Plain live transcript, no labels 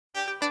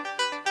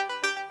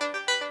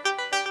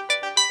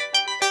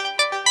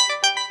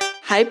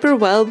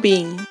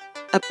Wellbeing,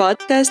 a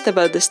podcast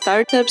about the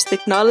startups,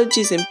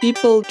 technologies, and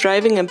people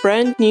driving a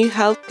brand new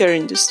healthcare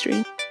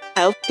industry.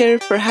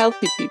 Healthcare for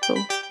healthy people.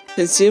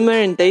 Consumer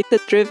and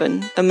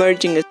data-driven,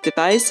 emerging as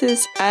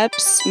devices,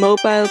 apps,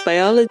 mobile,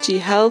 biology,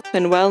 health,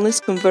 and wellness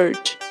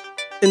converge.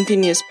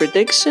 Continuous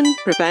prediction,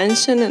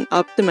 prevention, and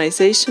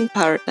optimization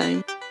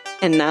paradigm.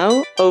 And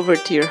now, over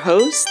to your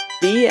host,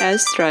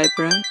 S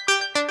Dryburgh.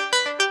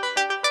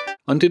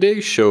 On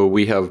today's show,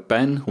 we have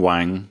Ben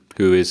Hwang,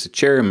 who is the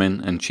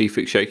Chairman and Chief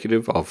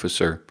Executive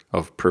Officer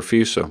of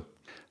Profusa.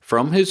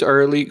 From his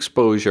early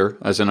exposure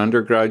as an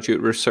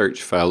undergraduate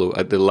research fellow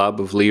at the lab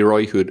of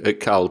Leroy Hood at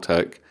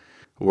Caltech,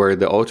 where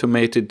the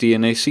automated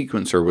DNA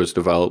sequencer was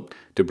developed,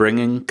 to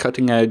bringing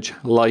cutting-edge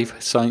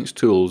life science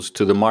tools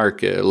to the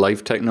market at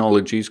Life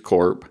Technologies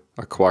Corp.,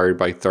 acquired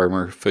by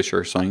Thermo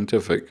Fisher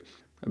Scientific.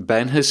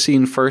 Ben has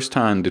seen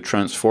firsthand the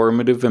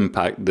transformative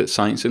impact that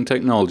science and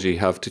technology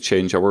have to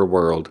change our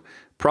world.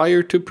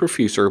 Prior to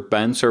Profusa,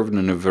 Ben served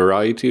in a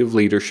variety of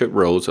leadership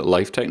roles at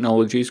Life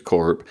Technologies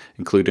Corp.,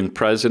 including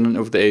President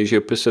of the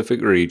Asia-Pacific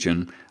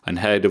region and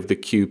Head of the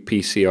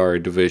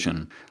qPCR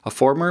division. A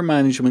former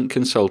management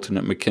consultant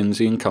at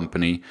McKinsey &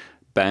 Company,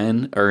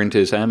 Ben earned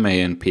his MA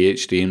and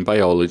PhD in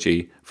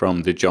biology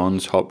from the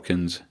Johns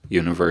Hopkins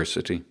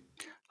University.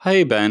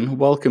 Hi Ben,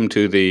 welcome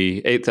to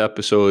the 8th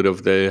episode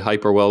of the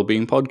Hyper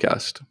Wellbeing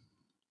podcast.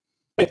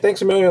 Hey,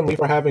 thanks a million, Lee,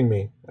 for having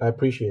me. I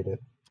appreciate it.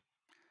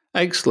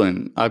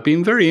 Excellent. I've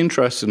been very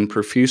interested in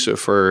Profusa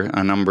for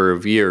a number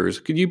of years.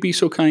 Could you be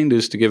so kind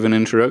as to give an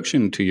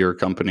introduction to your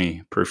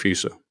company,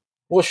 Profusa?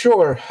 Well,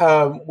 sure.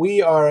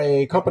 We are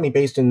a company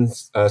based in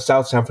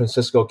South San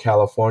Francisco,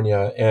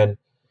 California, and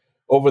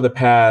over the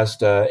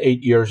past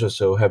 8 years or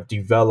so have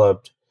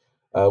developed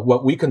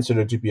what we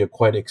consider to be a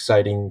quite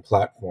exciting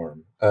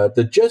platform.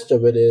 The gist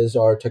of it is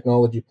our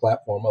technology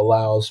platform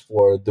allows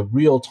for the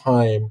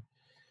real-time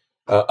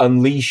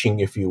unleashing,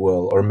 if you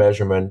will, or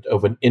measurement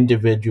of an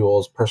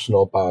individual's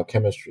personal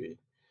biochemistry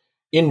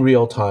in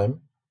real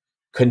time,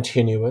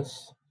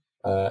 continuous,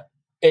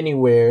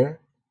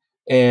 anywhere,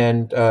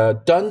 and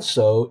done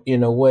so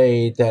in a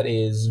way that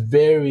is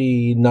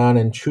very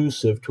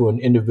non-intrusive to an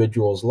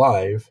individual's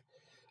life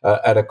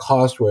at a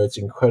cost where it's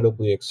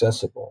incredibly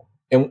accessible.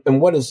 And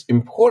what is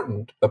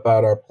important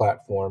about our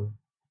platform,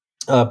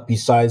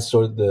 besides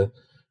sort of the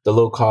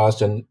low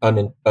cost and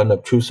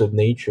unobtrusive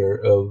nature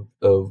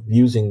of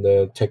using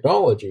the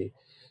technology,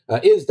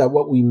 is that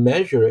what we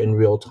measure in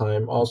real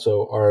time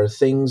also are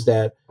things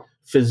that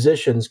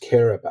physicians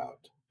care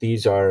about.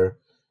 These are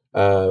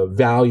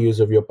values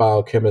of your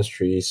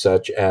biochemistry,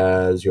 such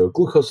as your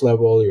glucose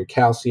level, your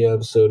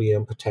calcium,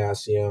 sodium,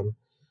 potassium,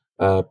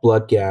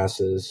 blood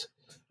gases,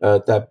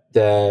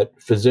 that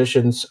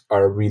physicians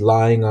are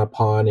relying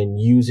upon and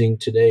using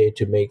today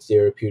to make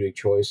therapeutic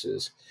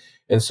choices.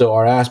 And so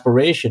our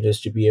aspiration is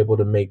to be able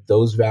to make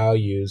those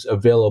values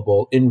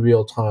available in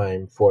real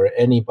time for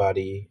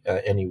anybody,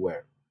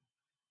 anywhere.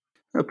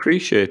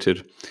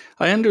 Appreciated.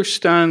 I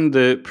understand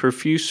that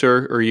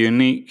Profusa are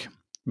unique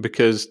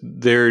because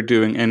they're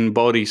doing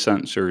in-body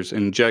sensors,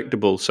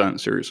 injectable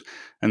sensors,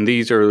 and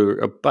these are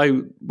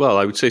about, well,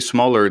 I would say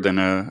smaller than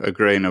a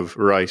grain of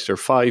rice. They're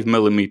 5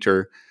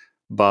 millimeter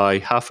by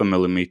 0.5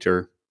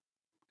 millimeter.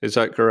 Is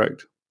that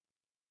correct?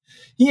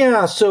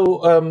 Yeah.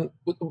 So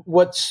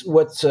what's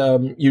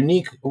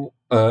unique?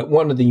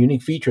 One of the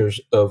unique features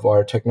of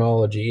our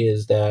technology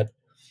is that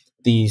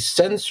the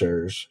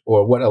sensors,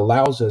 or what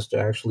allows us to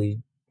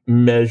actually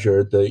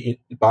measure the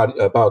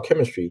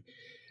biochemistry,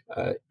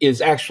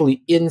 is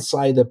actually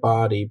inside the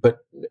body,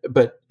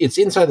 but it's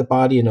inside the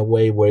body in a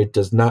way where it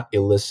does not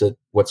elicit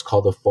what's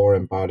called a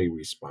foreign body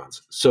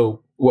response.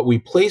 So what we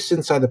place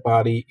inside the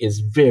body is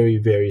very,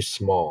 very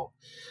small.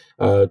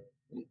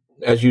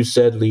 As you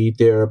said, Lee,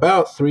 they're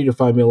about 3 to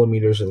 5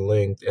 millimeters in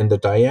length, and the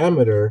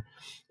diameter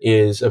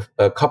is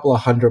a couple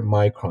of hundred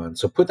microns.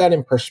 So put that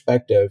in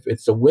perspective,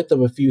 it's the width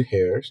of a few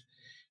hairs,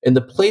 and the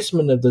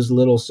placement of this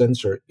little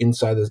sensor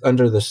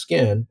under the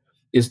skin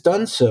is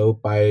done so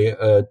by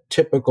a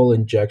typical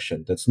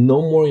injection that's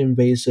no more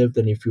invasive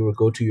than if you were to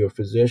go to your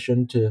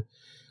physician to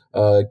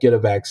get a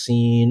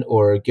vaccine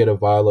or get a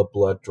vial of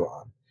blood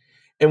drawn.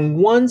 And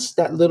once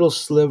that little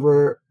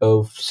sliver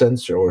of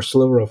sensor or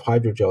sliver of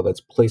hydrogel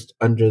that's placed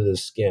under the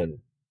skin,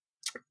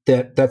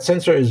 that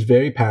sensor is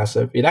very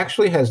passive. It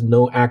actually has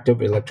no active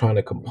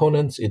electronic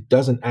components. It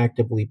doesn't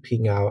actively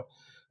ping out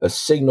a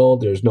signal.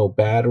 There's no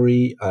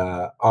battery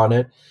on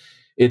it.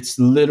 It's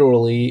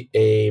literally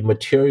a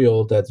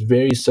material that's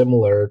very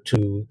similar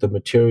to the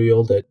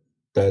material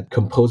that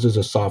composes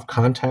a soft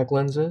contact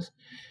lenses.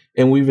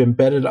 And we've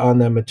embedded on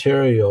that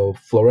material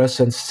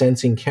fluorescence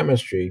sensing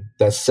chemistry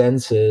that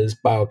senses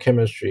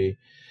biochemistry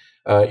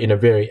in a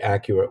very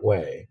accurate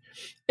way.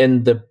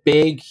 And the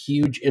big,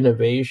 huge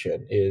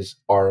innovation is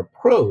our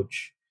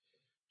approach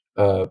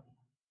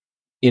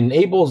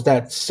enables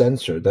that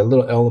sensor, that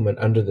little element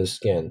under the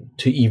skin,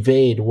 to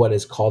evade what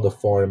is called a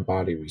foreign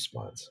body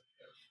response.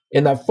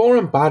 And that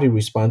foreign body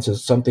response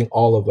is something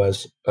all of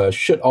us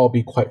should all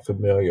be quite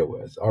familiar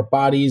with. Our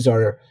bodies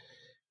are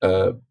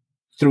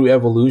through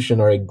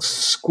evolution are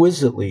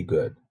exquisitely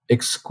good,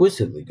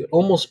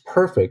 almost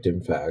perfect,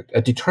 in fact,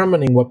 at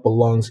determining what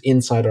belongs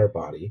inside our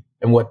body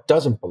and what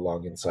doesn't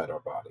belong inside our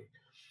body.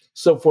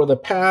 So for the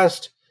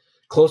past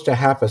close to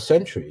half a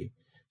century,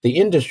 the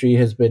industry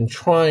has been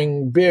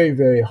trying very,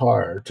 very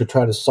hard to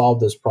try to solve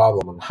this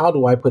problem. And how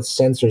do I put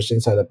sensors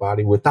inside the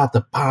body without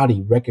the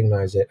body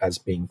recognize it as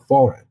being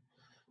foreign?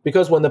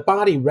 Because when the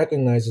body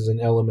recognizes an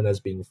element as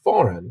being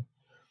foreign,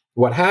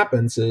 what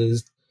happens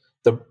is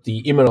the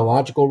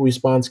immunological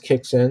response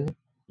kicks in.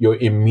 Your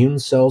immune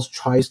cells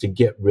tries to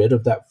get rid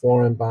of that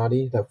foreign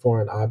body, that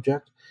foreign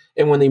object.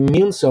 And when the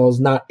immune cell is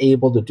not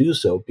able to do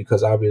so,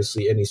 because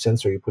obviously any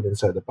sensor you put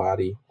inside the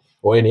body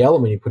or any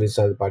element you put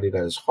inside the body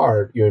that is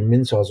hard, your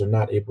immune cells are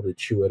not able to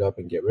chew it up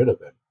and get rid of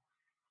it.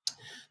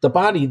 The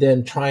body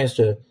then tries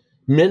to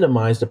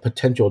minimize the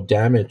potential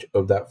damage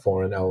of that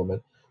foreign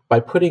element by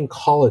putting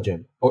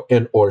collagen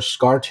or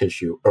scar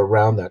tissue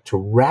around that to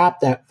wrap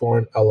that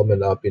foreign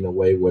element up in a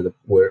way where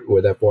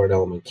that foreign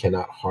element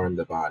cannot harm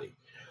the body.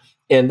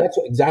 And that's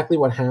exactly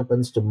what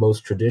happens to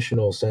most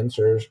traditional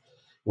sensors,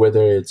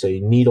 whether it's a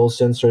needle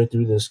sensor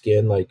through the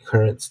skin, like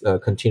current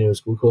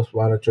continuous glucose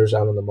monitors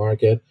out on the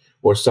market,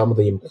 or some of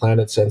the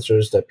implanted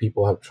sensors that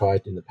people have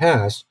tried in the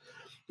past,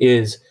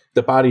 is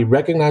the body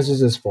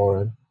recognizes as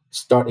foreign,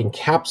 start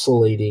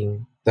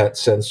encapsulating that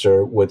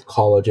sensor with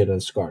collagen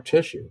and scar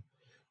tissue.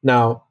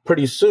 Now,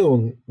 pretty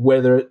soon,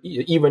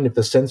 even if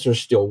the sensor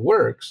still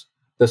works,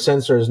 the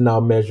sensor is now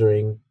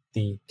measuring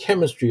the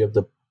chemistry of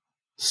the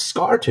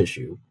scar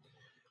tissue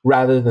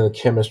rather than the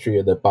chemistry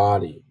of the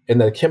body. And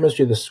the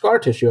chemistry of the scar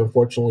tissue,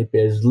 unfortunately,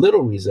 bears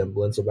little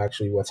resemblance of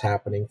actually what's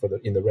happening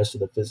in the rest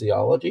of the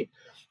physiology.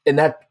 And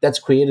that's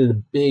created a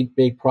big,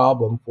 big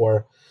problem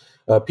for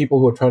people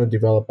who are trying to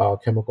develop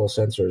biochemical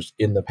sensors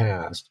in the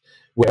past,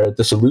 where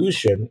the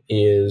solution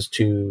is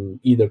to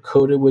either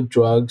coat it with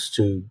drugs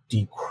to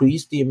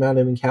decrease the amount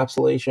of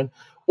encapsulation,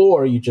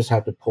 or you just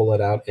have to pull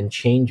it out and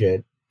change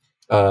it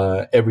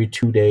every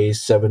 2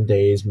 days, 7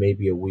 days,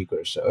 maybe a week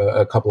or so,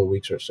 a couple of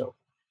weeks or so.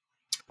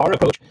 Our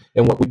approach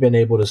and what we've been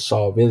able to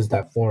solve is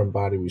that foreign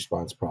body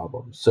response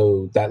problem.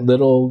 So that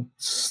little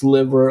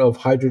sliver of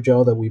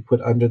hydrogel that we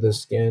put under the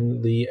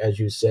skin, Lee, as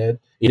you said,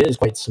 it is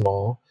quite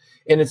small.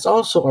 And it's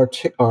also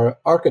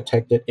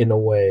architected in a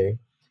way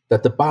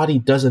that the body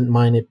doesn't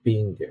mind it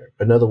being there.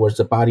 In other words,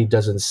 the body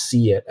doesn't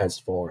see it as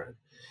foreign.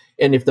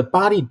 And if the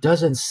body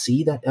doesn't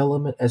see that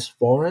element as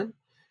foreign,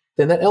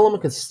 then that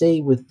element could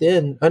stay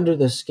under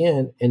the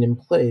skin and in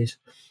place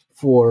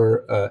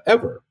for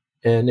ever.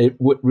 And it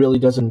really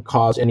doesn't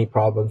cause any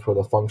problems for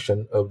the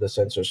function of the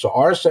sensor. So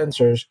our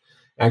sensors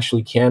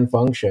actually can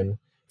function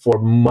for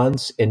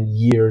months and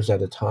years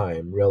at a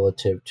time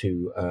relative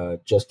to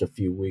just a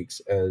few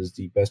weeks, as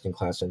the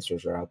best-in-class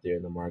sensors are out there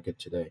in the market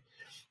today.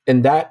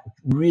 And that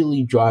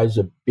really drives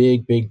a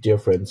big, big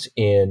difference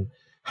in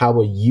how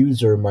a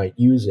user might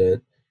use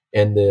it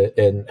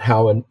and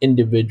how an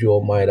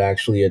individual might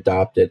actually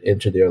adopt it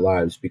into their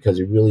lives, because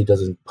it really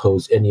doesn't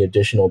pose any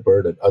additional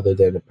burden other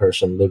than a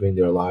person living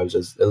their life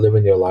as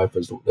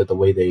the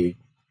way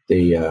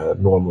they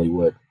normally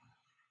would.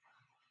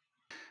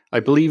 I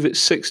believe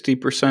it's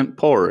 60%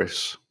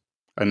 porous,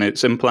 and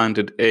it's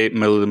implanted 8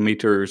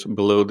 millimeters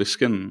below the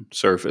skin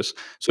surface.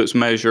 So it's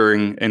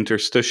measuring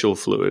interstitial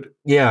fluid.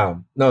 Yeah,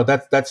 no,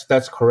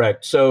 that's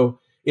correct. So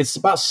it's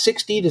about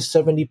 60 to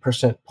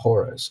 70%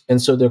 porous.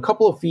 And so there are a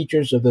couple of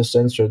features of the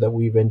sensor that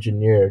we've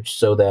engineered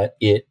so that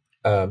it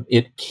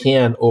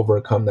can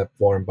overcome that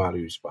foreign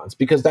body response,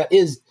 because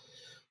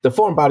the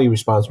foreign body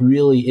response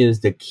really is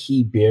the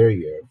key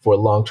barrier for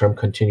long-term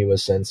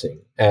continuous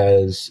sensing,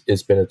 as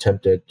it's been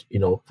attempted,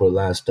 for the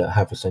last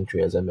half a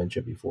century, as I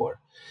mentioned before.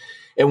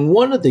 And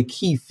one of the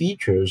key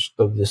features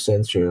of the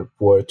sensor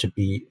for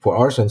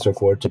our sensor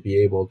to be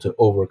able to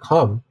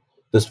overcome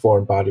this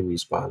foreign body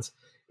response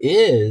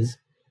is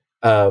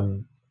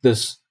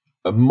this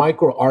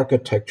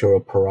microarchitecture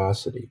of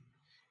porosity.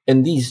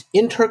 And these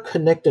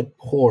interconnected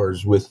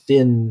pores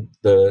within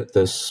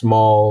the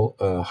small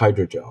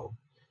hydrogel,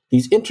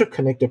 these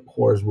interconnected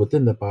pores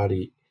within the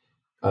body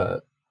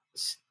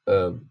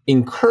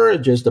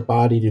encourages the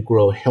body to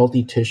grow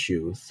healthy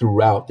tissue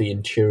throughout the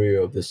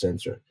interior of the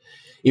sensor.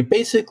 It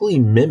basically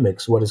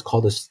mimics what is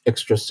called this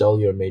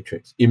extracellular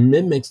matrix. It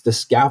mimics the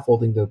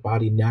scaffolding that the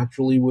body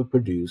naturally would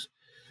produce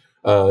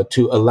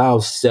to allow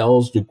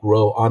cells to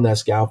grow on that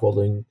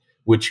scaffolding,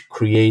 which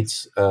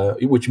makes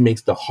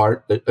the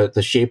heart,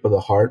 the shape of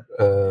the heart,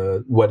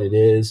 what it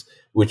is,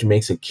 which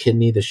makes a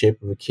kidney the shape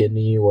of a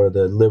kidney, or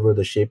the liver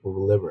the shape of a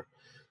liver.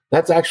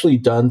 That's actually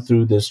done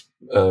through this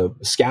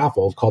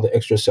scaffold called the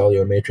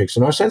extracellular matrix.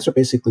 And our sensor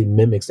basically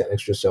mimics that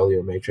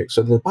extracellular matrix,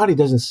 so the body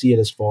doesn't see it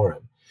as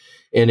foreign.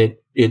 And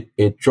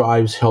it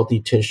drives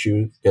healthy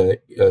tissue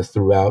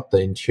throughout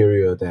the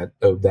interior of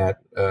that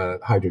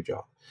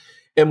hydrogel.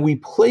 And we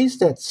place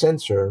that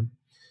sensor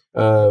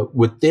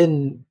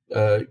within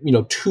 2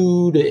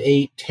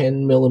 to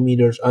 10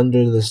 millimeters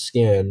under the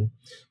skin,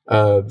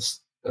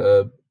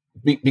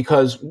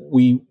 because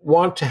we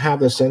want to have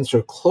the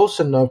sensor close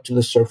enough to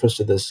the surface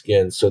of the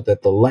skin so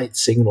that the light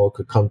signal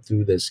could come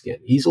through the skin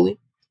easily,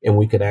 and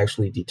we could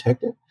actually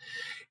detect it.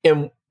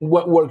 And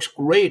what works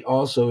great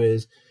also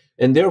is,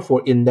 and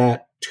therefore in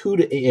that 2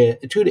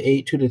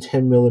 to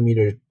 10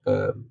 millimeter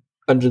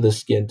under the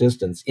skin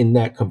distance, in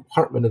that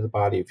compartment of the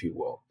body, if you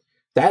will,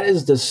 that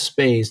is the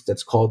space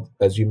that's called,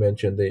 as you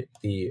mentioned,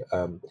 the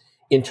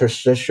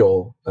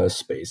interstitial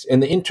space.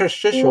 And the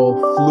interstitial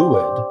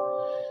fluid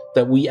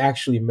that we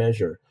actually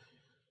measure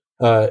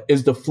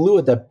is the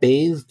fluid that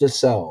bathes the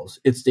cells.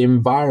 It's the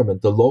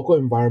environment, the local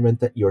environment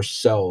that your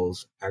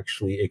cells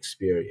actually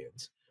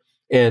experience.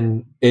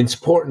 And it's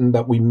important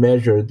that we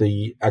measure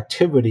the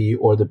activity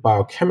or the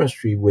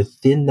biochemistry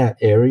within that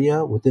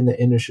area, within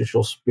the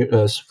interstitial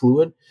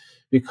fluid,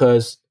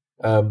 because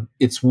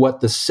it's what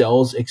the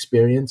cells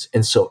experience.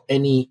 And so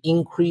any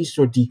increase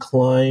or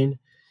decline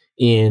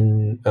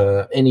in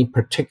any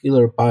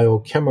particular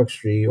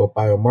biochemistry or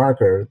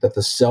biomarker that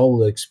the cell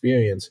will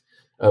experience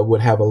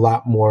would have a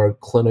lot more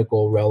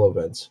clinical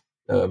relevance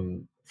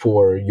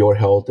for your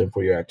health and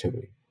for your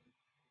activity.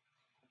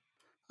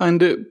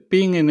 And it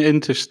being an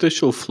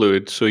interstitial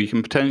fluid, so you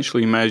can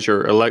potentially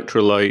measure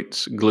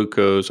electrolytes,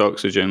 glucose,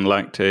 oxygen,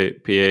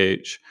 lactate,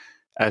 pH,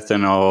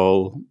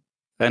 ethanol,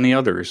 any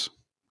others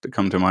that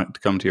come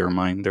to your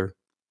mind there.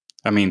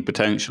 I mean,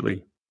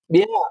 potentially.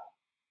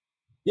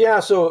 Yeah.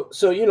 So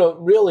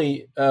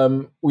really,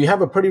 we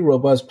have a pretty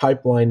robust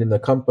pipeline in the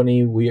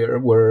company.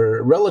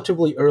 We're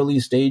relatively early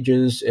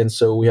stages, and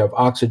so we have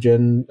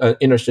oxygen,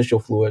 interstitial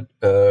fluid,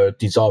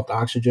 dissolved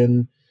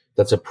oxygen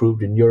that's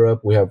approved in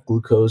Europe. We have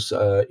glucose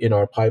in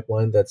our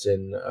pipeline that's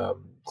in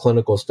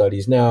clinical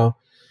studies now.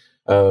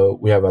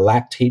 We have a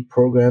lactate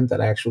program that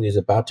actually is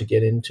about to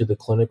get into the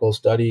clinical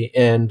study,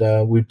 and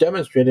we've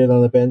demonstrated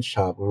on the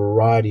benchtop a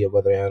variety of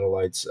other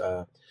analytes.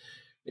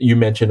 You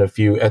mentioned a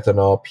few: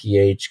 ethanol,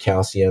 pH,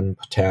 calcium,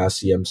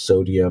 potassium,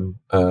 sodium,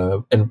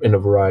 and a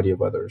variety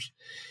of others.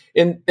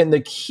 And the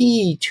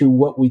key to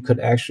what we could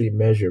actually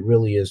measure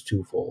really is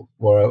twofold,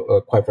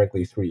 or quite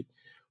frankly, three.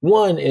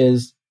 One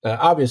is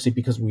obviously,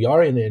 because we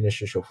are in the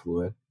interstitial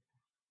fluid,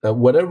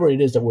 whatever it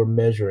is that we're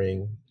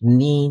measuring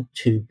need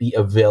to be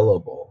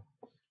available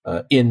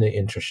in the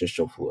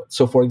interstitial fluid.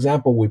 So, for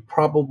example, we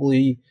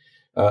probably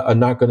are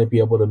not going to be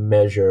able to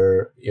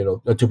measure,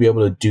 to be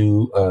able to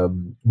do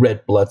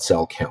red blood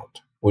cell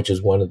count, which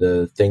is one of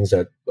the things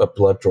that a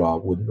blood draw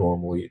would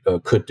normally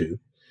could do.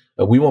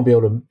 We won't be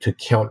able to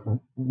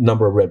count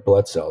number of red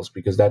blood cells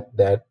because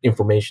that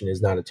information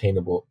is not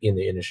attainable in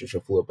the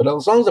interstitial fluid. But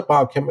as long as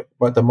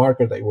the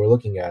marker that we're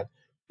looking at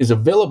is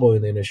available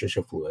in the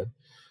interstitial fluid,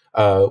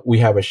 we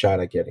have a shot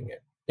at getting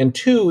it. And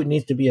two, it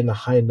needs to be in a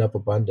high enough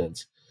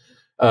abundance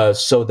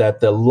so that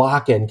the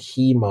lock and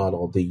key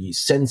model, the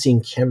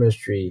sensing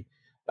chemistry,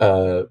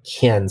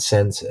 can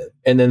sense it.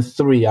 And then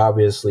three,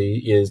 obviously,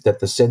 is that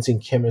the sensing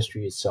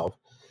chemistry itself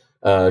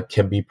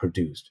can be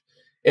produced.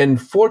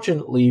 And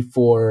fortunately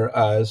for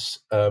us,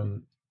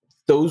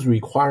 those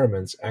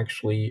requirements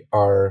actually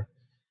are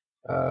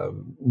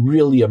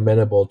really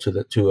amenable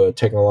to a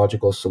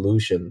technological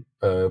solution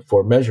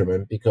for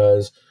measurement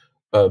because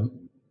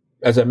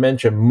as I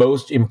mentioned,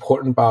 most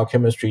important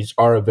biochemistries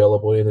are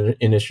available in the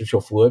interstitial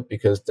fluid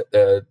because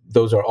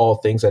those are all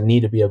things that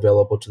need to be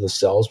available to the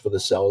cells for the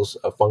cells'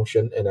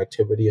 function and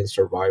activity and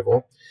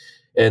survival.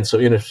 And so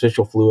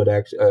interstitial fluid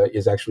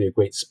is actually a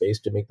great space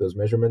to make those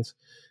measurements.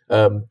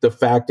 The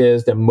fact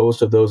is that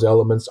most of those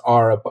elements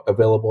are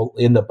available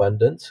in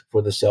abundance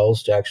for the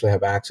cells to actually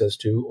have access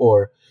to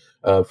or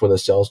for the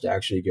cells to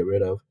actually get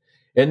rid of.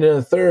 And then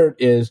the third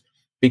is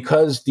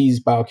because these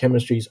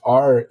biochemistries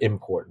are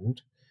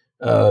important,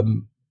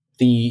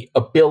 the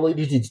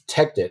ability to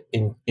detect it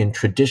in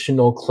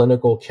traditional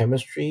clinical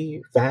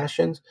chemistry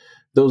fashions,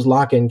 those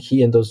lock and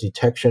key and those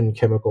detection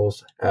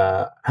chemicals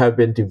have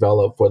been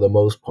developed for the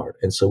most part.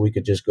 And so we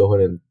could just go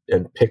ahead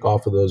and pick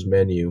off of those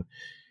menu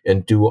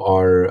and do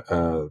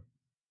our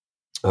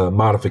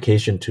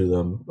modification to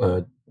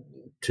them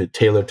to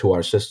tailor to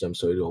our system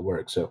so it'll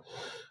work. So,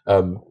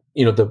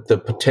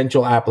 the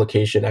potential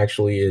application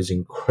actually is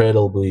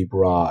incredibly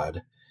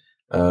broad.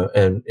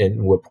 And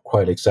we're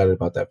quite excited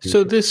about that future.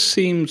 So this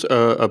seems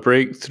a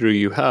breakthrough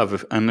you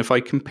have. And if I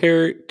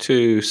compare it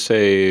to,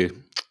 say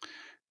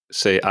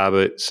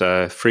Abbott's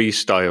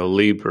Freestyle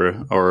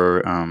Libre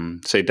or,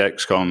 say,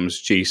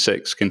 Dexcom's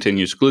G6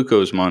 continuous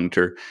glucose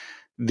monitor,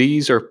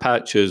 these are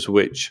patches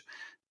which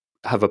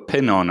have a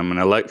pin on them, an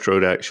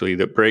electrode actually,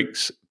 that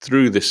breaks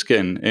through the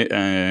skin,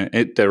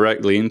 it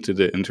directly into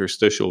the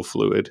interstitial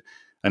fluid.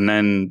 And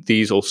then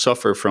these will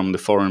suffer from the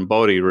foreign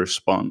body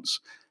response,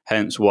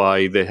 hence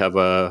why they have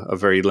a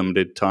very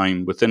limited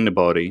time within the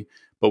body.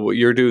 But what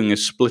you're doing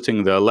is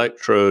splitting the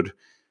electrode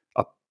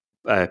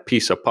a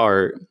piece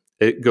apart.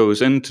 It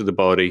goes into the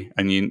body,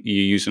 and you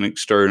use an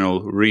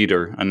external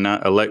reader, and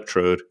that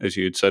electrode, as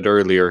you had said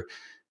earlier,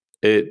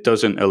 it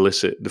doesn't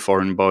elicit the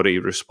foreign body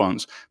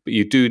response. But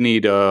you do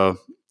need a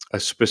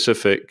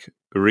specific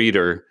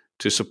reader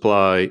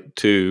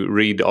to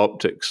read the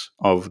optics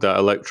of that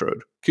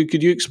electrode.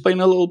 Could you explain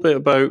a little bit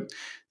about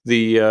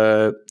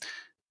the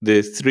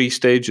three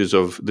stages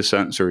of the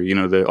sensor,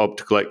 the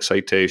optical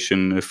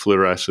excitation, the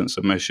fluorescence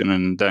emission,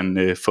 and then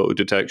the photo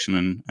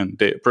detection and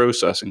data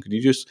processing. Could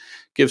you just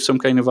give some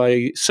kind of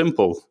a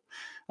simple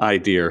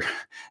idea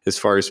as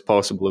far as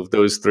possible of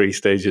those three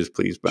stages,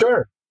 please, Ben?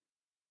 Sure.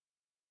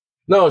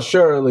 No,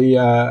 surely.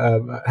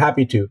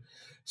 Happy to.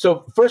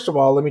 So first of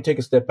all, let me take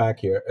a step back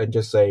here and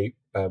just say,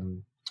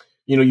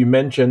 you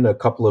mentioned a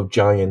couple of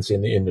giants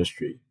in the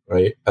industry,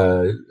 right?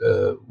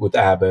 With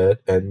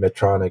Abbott and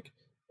Medtronic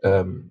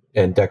and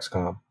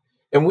Dexcom,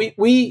 and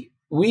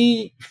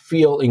we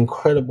feel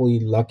incredibly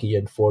lucky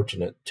and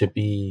fortunate to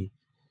be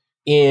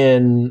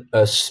in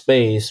a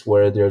space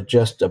where there are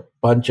just a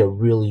bunch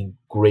of really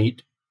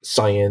great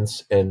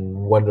science and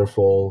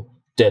wonderful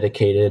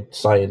dedicated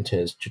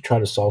scientists to try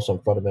to solve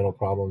some fundamental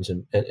problems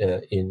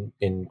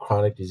in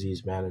chronic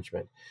disease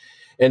management.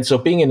 And so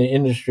being in an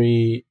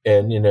industry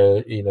and in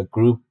a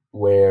group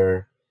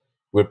where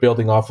we're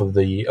building off of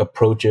the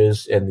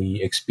approaches and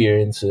the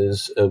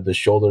experiences of the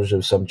shoulders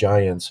of some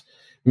giants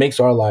makes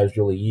our lives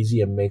really easy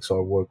and makes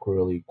our work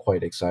really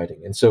quite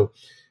exciting. And so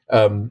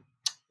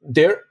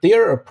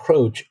their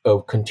approach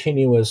of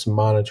continuous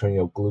monitoring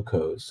of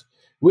glucose,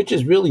 which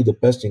is really the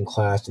best in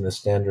class and the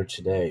standard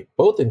today,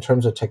 both in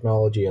terms of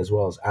technology as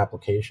well as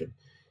application,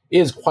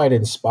 is quite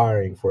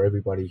inspiring for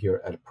everybody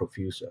here at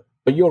Profusa.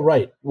 But you're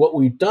right. What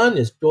we've done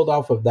is build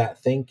off of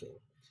that thinking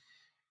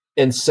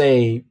and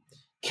say,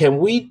 can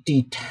we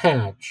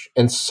detach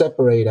and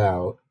separate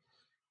out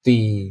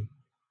the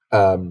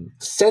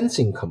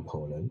sensing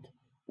component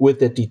with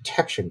the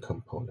detection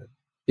component?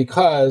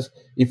 Because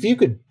if you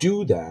could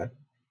do that,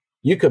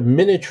 you could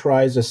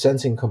miniaturize the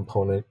sensing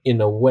component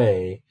in a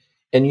way,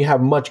 and you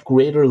have much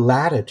greater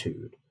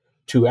latitude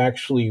to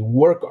actually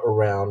work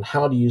around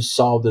how do you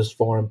solve this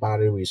foreign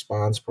body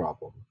response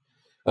problem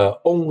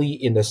only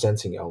in the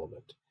sensing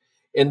element.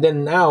 And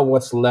then now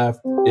what's left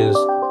is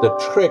the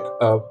trick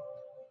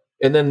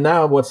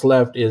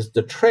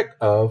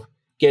of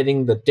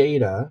getting the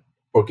data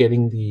or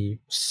getting the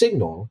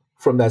signal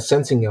from that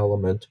sensing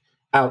element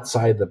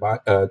outside the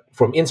body,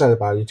 from inside the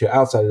body to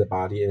outside of the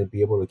body, and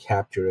be able to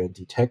capture and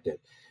detect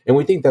it. And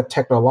we think that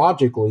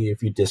technologically,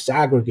 if you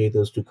disaggregate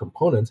those two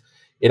components,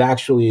 it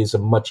actually is a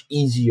much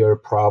easier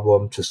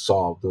problem to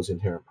solve those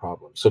inherent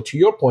problems. So to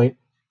your point,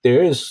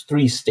 there is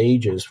three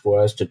stages for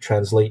us to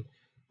translate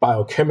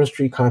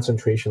biochemistry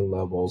concentration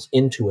levels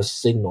into a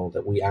signal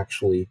that we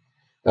actually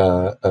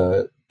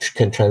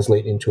can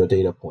translate into a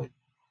data point.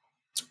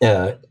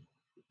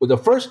 The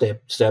first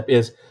step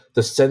is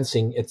the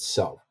sensing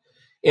itself.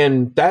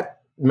 And that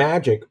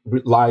magic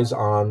lies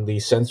on the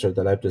sensor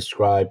that I've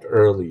described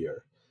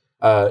earlier.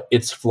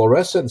 It's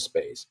fluorescence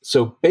based.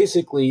 So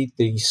basically,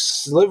 the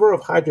sliver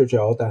of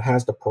hydrogel that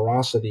has the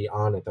porosity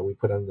on it that we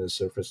put on the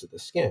surface of the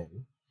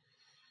skin,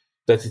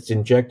 that it's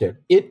injected,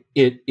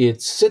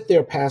 it sit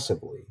there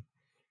passively.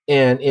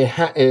 And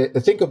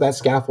think of that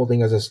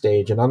scaffolding as a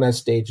stage, and on that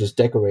stage is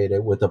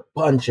decorated with a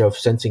bunch of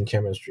sensing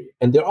chemistry.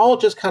 And they're all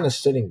just kind of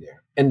sitting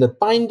there. And the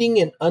binding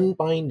and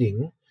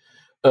unbinding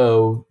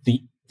of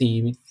the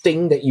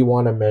thing that you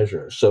want to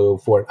measure. So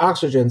for an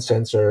oxygen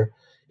sensor,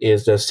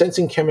 is the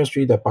sensing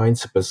chemistry that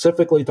binds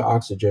specifically to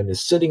oxygen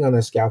is sitting on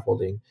a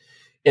scaffolding,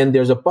 and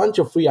there's a bunch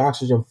of free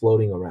oxygen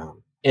floating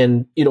around.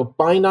 And it'll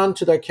bind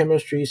onto that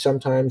chemistry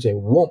sometimes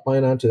and won't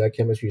bind onto that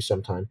chemistry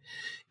sometimes.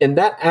 And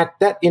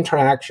that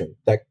interaction,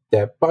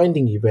 that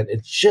binding event,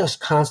 it's just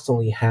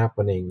constantly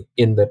happening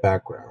in the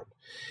background.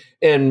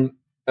 And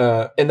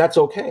that's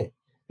okay,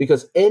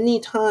 because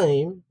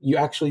anytime you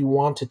actually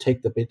want to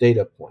take the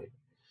data point,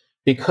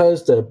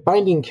 because the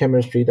binding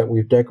chemistry that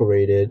we've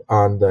decorated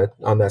on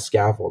that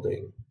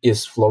scaffolding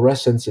is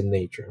fluorescence in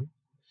nature,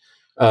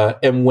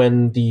 and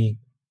when the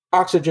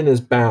oxygen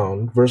is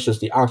bound versus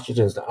the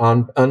oxygen is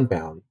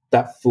unbound,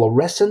 that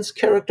fluorescence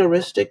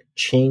characteristic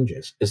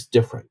changes, is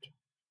different.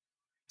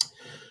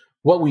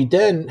 What we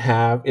then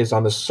have is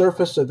on the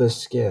surface of the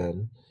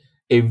skin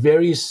a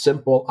very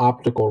simple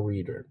optical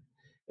reader.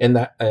 And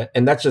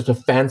that's just a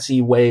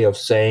fancy way of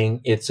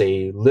saying it's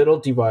a little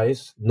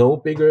device, no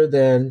bigger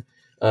than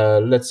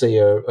let's say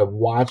a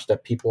watch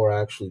that people are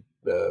actually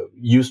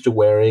used to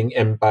wearing.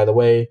 And by the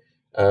way,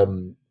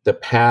 the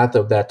path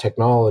of that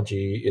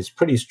technology is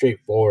pretty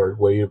straightforward,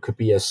 where you could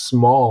be as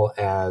small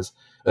as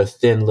a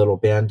thin little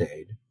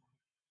Band-Aid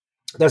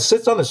that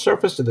sits on the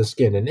surface of the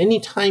skin. And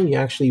anytime you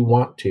actually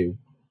want to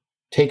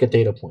take a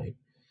data point,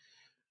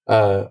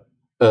 a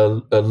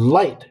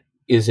light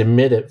is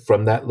emitted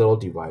from that little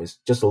device,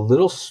 just a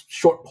little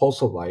short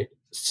pulse of light,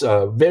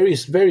 very,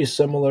 very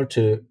similar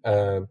to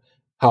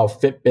how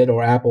Fitbit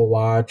or Apple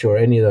Watch or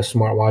any of the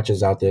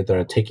smartwatches out there that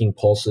are taking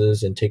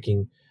pulses and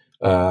taking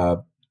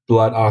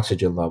blood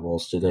oxygen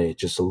levels today.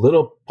 Just a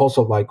little pulse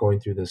of light going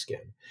through the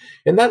skin.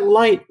 And that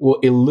light will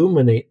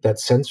illuminate that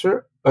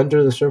sensor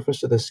under the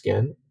surface of the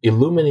skin,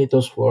 illuminate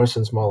those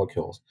fluorescence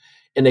molecules,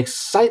 and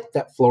excite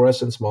that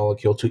fluorescence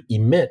molecule to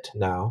emit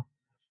now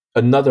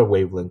another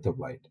wavelength of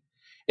light.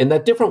 And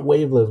that different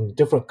wavelength,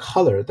 different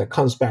color that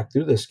comes back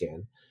through the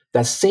skin,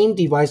 that same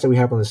device that we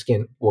have on the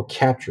skin will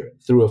capture it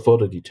through a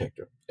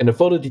photodetector. And a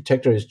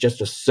photodetector is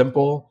just a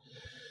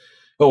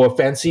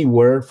fancy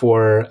word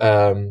for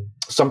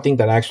something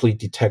that actually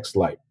detects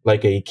light,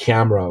 like a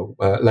camera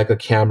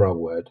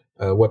would.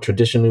 What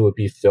traditionally would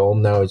be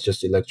film now is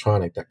just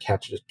electronic that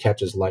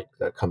catches light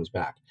that comes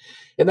back.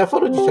 And that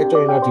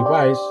photodetector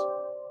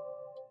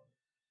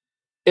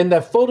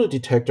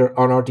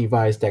on our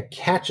device that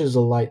catches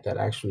the light that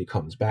actually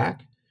comes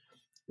back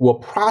will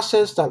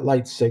process that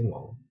light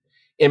signal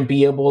and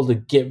be able to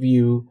give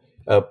you,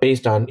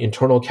 based on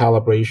internal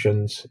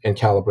calibrations in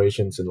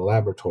the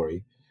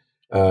laboratory,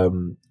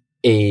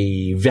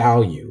 a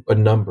value, a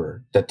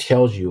number that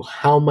tells you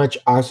how much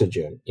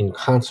oxygen in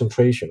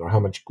concentration or how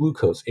much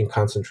glucose in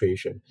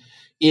concentration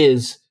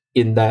is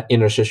in that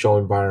interstitial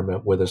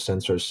environment where the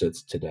sensor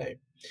sits today.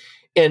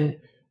 And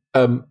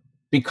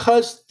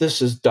because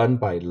this is done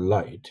by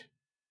light,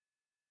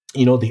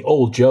 the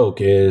old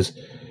joke is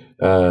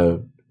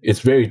it's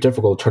very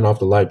difficult to turn off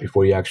the light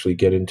before you actually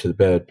get into the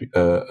bed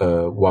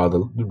while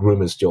the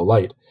room is still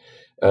light.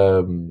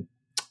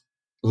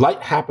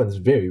 Light happens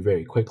very,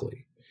 very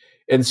quickly.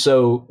 And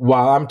so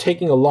while I'm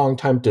taking a long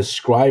time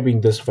describing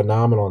this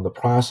phenomenon, the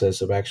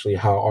process of actually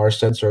how our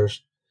sensors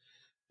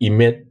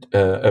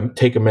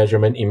take a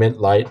measurement, emit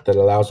light that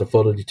allows a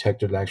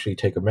photodetector to actually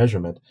take a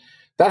measurement,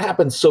 that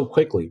happens so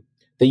quickly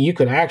that you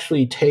could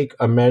actually take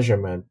a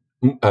measurement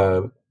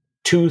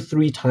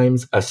 2-3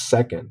 times a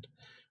second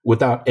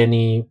without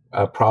any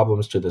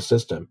problems to the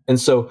system. And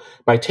so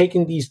by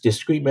taking these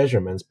discrete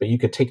measurements, but you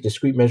could take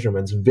discrete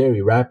measurements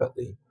very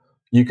rapidly,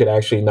 you could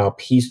actually now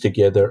piece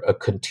together a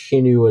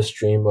continuous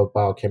stream of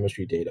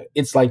biochemistry data.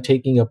 It's like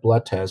taking a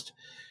blood test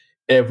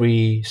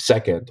every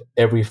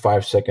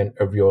 5 seconds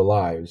of your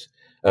lives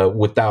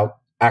without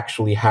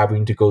actually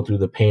having to go through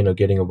the pain of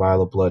getting a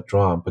vial of blood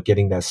drawn, but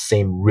getting that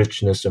same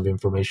richness of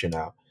information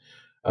out.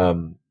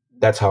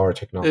 That's how our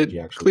technology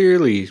it actually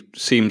clearly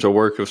seems a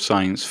work of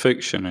science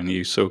fiction, and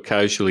you so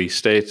casually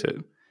state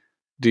it.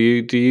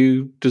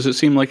 Does it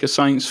seem like a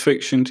science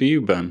fiction to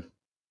you, Ben?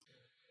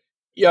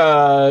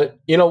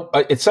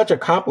 It's such a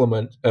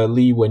compliment,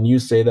 Lee, when you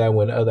say that,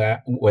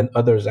 when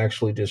others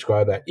actually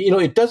describe that.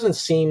 It doesn't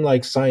seem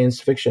like science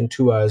fiction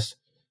to us,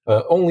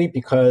 only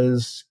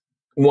because,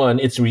 one,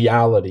 it's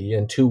reality,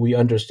 and two, we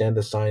understand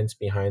the science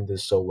behind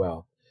this so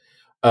well.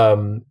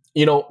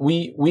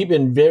 We've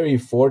been very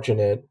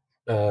fortunate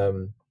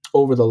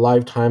over the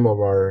lifetime of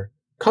our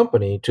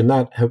company to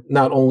not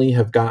only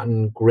have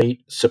gotten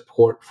great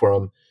support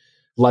from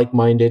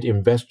like-minded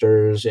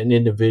investors and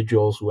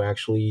individuals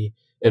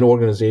an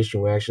organization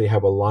who actually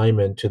have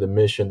alignment to the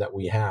mission that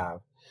we have.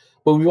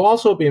 But we've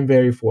also been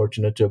very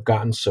fortunate to have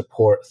gotten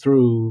support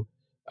through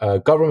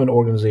government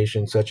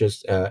organizations such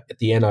as the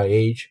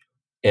NIH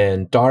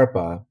and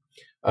DARPA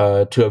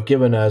to have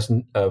given us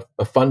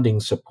a funding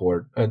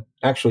support,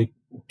 actually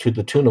to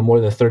the tune of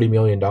more than $30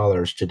 million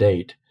to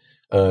date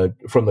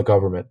from the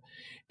government.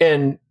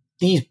 And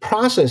these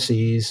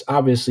processes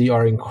obviously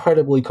are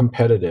incredibly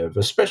competitive,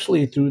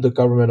 especially through the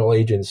governmental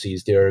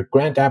agencies. They're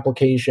grant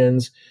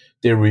applications.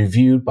 They're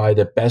reviewed by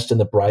the best and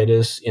the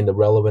brightest in the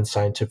relevant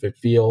scientific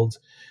fields.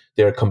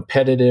 They're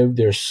competitive.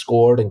 They're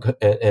scored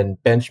and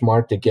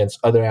benchmarked against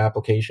other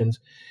applications.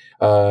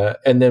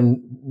 And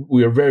then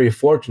we are very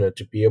fortunate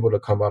to be able to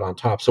come out on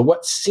top. So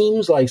what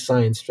seems like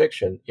science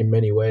fiction in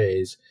many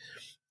ways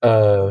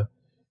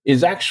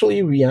is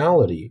actually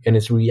reality, and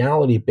it's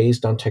reality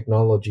based on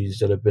technologies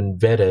that have been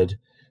vetted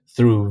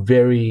through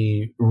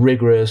very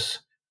rigorous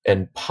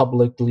and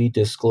publicly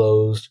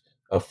disclosed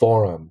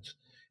forums.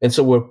 And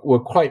so we're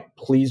quite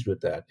pleased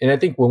with that. And I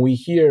think when we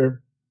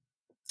hear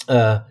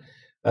this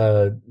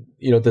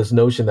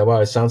notion that, wow,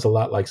 it sounds a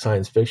lot like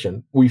science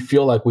fiction, we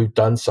feel like we've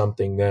done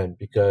something then,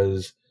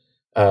 because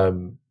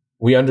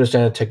we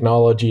understand that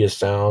technology is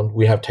sound.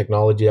 We have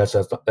technology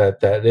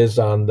that is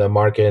on the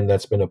market and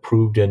that's been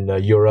approved in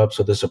Europe.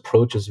 So this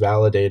approach is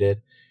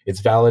validated.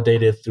 It's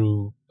validated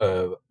through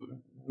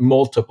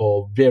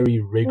multiple very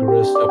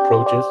rigorous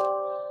approaches.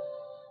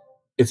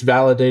 It's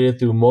validated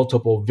through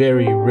multiple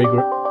very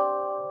rigorous.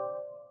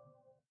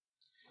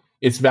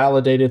 It's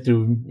validated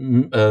through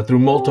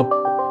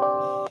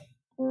multiple.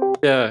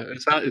 Yeah,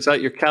 is that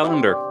your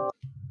calendar?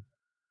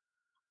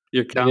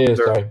 Your calendar. It is,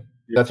 sorry.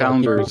 Your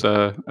calendar is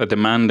a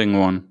demanding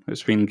one.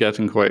 It's been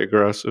getting quite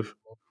aggressive.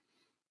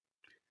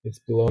 It's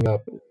blowing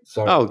up.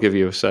 Sorry. I'll give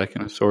you a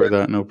second to sort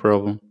that, no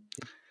problem.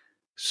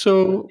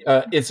 So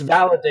it's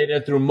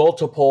validated through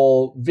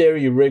multiple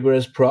very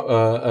rigorous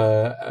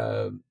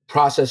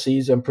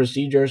processes and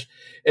procedures.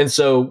 And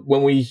so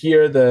when we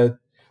hear the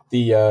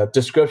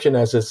description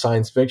as a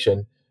science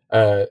fiction,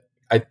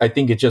 I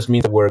think it just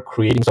means that we're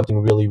creating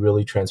something really,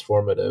 really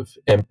transformative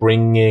and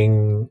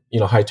bringing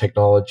high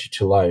technology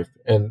to life,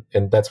 and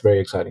that's very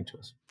exciting to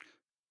us.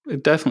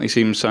 It definitely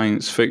seems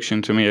science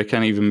fiction to me. I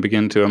can't even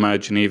begin to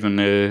imagine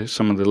even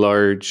some of the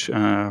large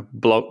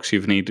blocks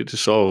you've needed to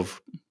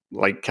solve,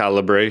 like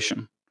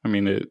calibration. I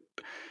mean,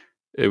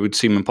 it would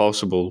seem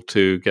impossible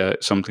to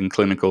get something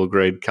clinical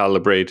grade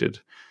calibrated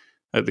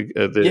at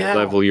the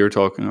level you're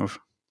talking of.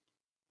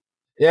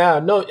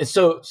 Yeah, no.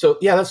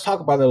 Yeah. Let's talk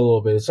about that a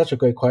little bit. It's such a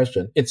great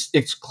question.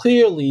 It's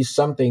clearly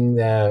something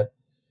that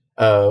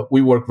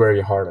we work very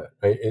hard at,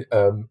 right?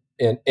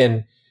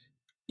 And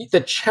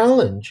the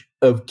challenge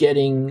of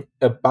getting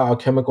a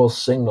biochemical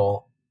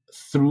signal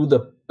through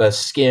the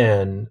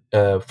skin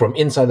from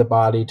inside the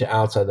body to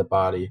outside the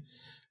body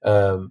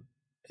um,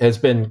 has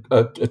been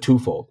a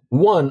twofold.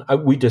 One,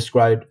 we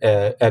described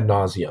ad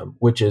nauseum,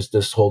 which is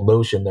this whole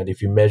notion that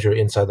if you measure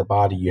inside the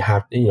body, you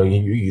have to,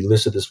 you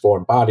elicit this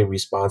foreign body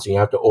response, and you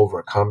have to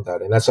overcome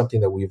that, and that's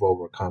something that we've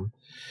overcome.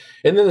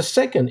 And then the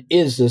second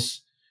is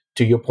this,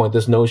 to your point,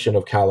 this notion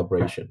of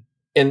calibration.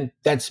 And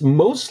that's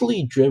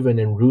mostly driven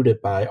and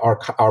rooted by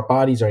our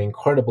bodies are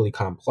incredibly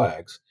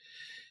complex.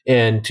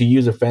 And to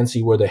use a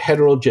fancy word, the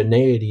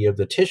heterogeneity of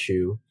the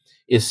tissue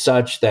is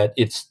such that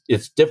it's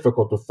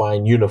difficult to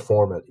find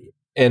uniformity.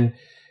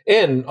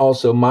 And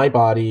also my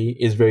body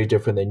is very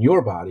different than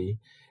your body.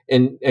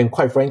 And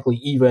quite frankly,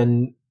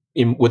 even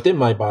within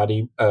my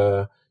body,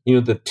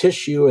 the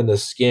tissue and the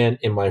skin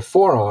in my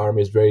forearm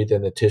is very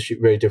different than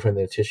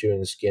the tissue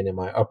and the skin in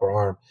my upper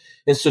arm.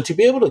 And so to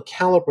be able to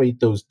calibrate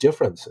those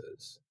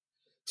differences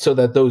so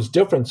that those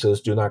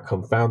differences do not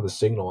confound the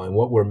signal, and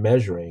what we're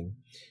measuring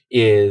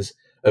is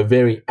a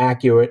very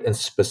accurate and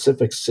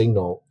specific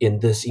signal in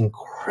this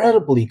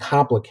incredibly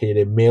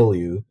complicated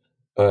milieu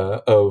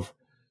of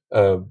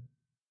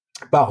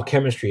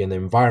biochemistry and the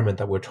environment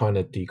that we're trying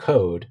to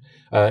decode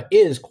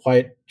is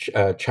quite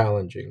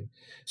challenging.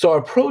 So our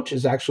approach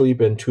has actually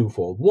been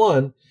twofold.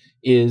 One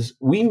is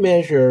we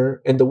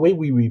measure, and the way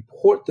we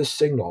report the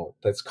signal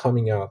that's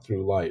coming out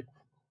through light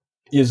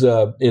is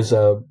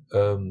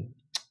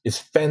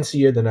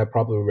fancier than I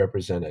probably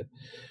represented.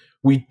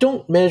 We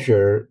don't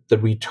measure the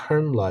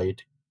return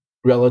light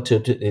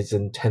relative to its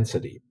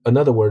intensity. In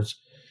other words,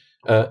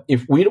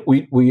 if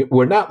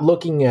we're not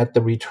looking at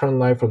the return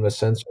light from the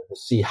sensor to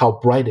see how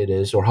bright it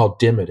is or how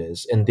dim it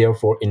is, and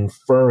therefore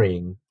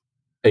inferring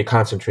a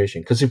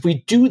concentration. Because if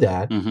we do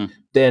that,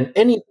 then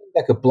anything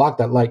that could block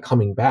that light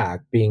coming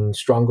back, being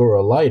stronger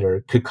or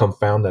lighter, could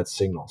confound that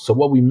signal. So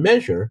what we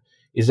measure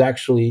is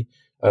actually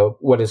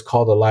what is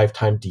called a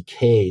lifetime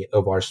decay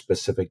of our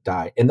specific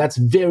dye. And that's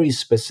very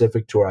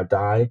specific to our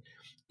dye.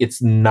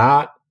 It's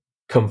not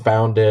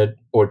confounded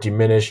or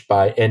diminished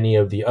by any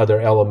of the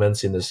other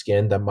elements in the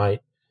skin that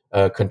might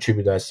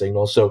contribute to that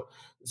signal. So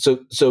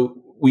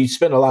we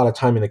spend a lot of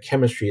time in the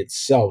chemistry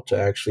itself to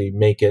actually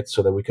make it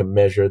so that we can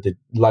measure the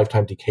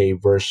lifetime decay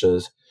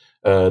versus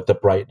the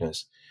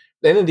brightness.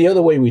 And then the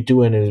other way we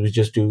do it is we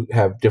just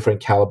have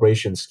different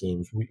calibration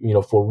schemes.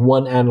 For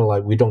one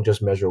analyte, we don't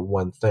just measure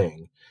one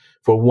thing.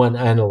 For one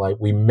analyte,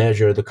 we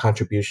measure the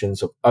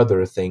contributions of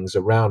other things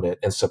around it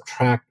and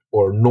subtract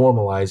or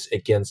normalize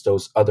against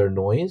those other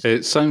noise.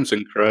 It sounds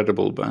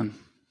incredible, Ben.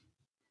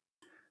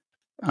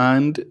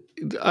 And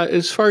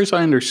as far as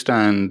I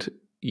understand,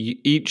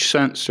 each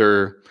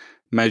sensor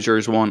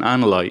measures one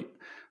analyte,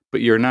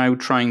 but you're now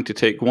trying to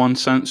take one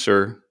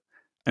sensor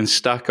and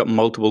stack up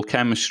multiple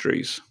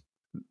chemistries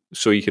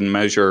so you can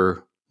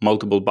measure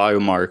multiple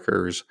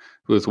biomarkers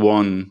with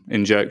one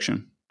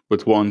injection,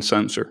 with one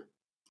sensor.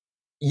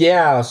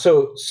 Yeah,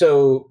 so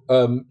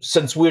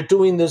since we're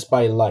doing this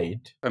by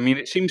light, I mean,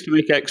 it seems to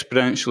make it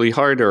exponentially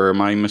harder.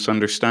 Am I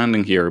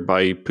misunderstanding here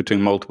by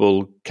putting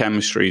multiple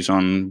chemistries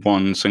on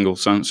one single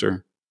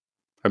sensor?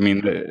 I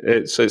mean,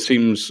 it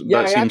seems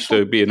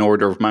to be an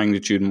order of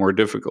magnitude more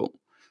difficult.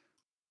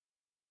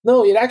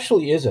 No, it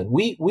actually isn't.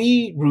 We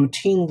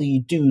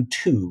routinely do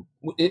two.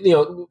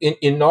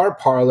 In our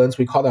parlance,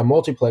 we call that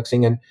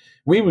multiplexing, and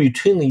we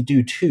routinely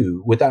do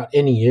two without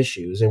any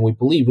issues, and we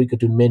believe we could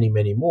do many,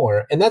 many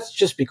more. And that's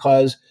just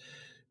because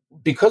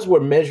we're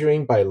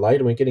measuring by light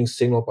and we're getting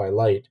signal by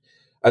light.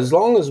 As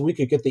long as we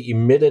could get the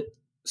emitted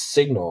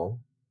signal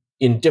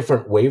in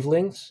different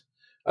wavelengths,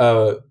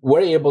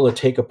 we're able to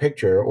take a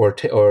picture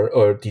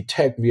or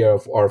detect via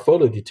our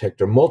photo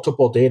detector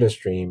multiple data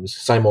streams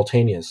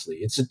simultaneously.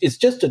 It's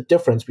just a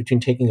difference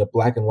between taking a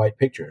black and white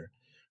picture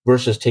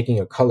versus taking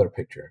a color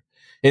picture.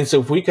 And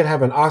so if we could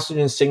have an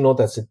oxygen signal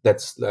that's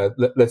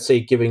let's say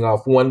giving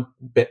off one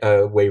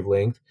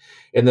wavelength,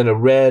 and then a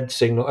red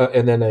signal,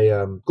 and then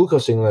a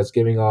glucose signal that's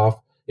giving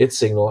off its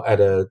signal at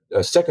a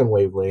second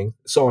wavelength,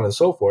 so on and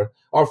so forth,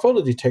 our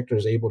photo detector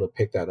is able to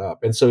pick that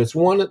up. And so it's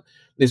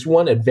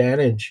one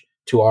advantage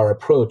to our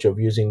approach of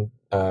using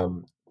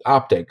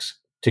optics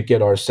to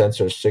get our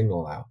sensor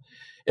signal out.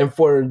 And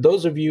for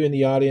those of you in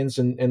the audience,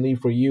 and Lee,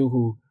 for you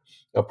who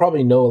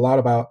probably know a lot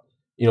about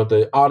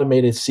the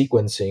automated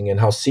sequencing and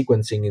how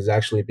sequencing is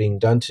actually being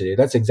done today,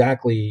 that's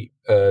exactly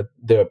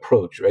their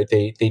approach, right?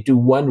 They do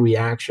one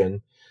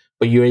reaction,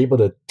 but you're able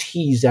to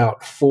tease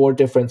out 4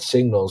 different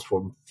signals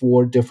from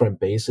 4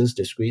 different bases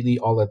discretely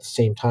all at the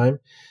same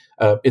time.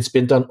 It's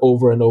been done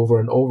over and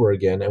over and over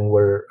again, and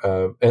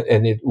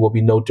and it will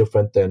be no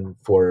different than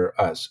for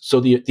us. So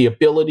the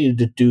ability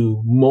to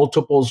do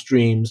multiple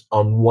streams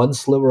on one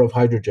sliver of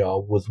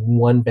hydrogel with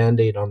one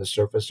Band-Aid on the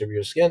surface of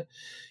your skin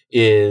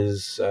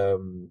is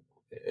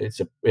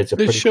it's a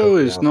This show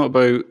is not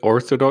about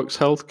orthodox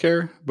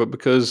healthcare, but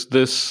because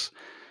this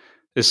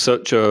is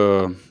such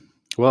a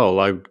Well,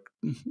 I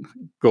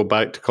go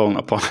back to calling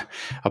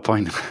a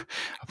point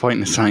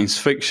of science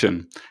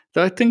fiction.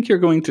 I think you're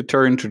going to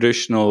turn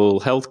traditional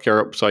healthcare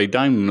upside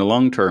down in the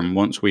long term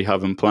once we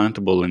have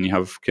implantable and you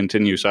have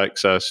continuous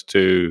access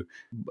to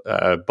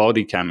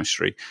body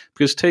chemistry.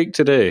 Because take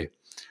today,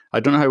 I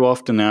don't know how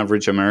often the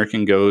average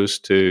American goes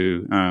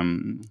to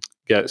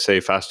get, say,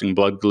 fasting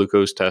blood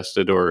glucose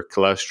tested or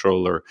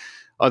cholesterol or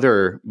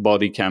other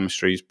body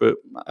chemistries, but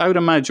I would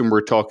imagine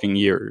we're talking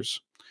years.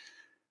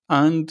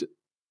 And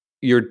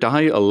your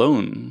diet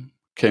alone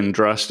can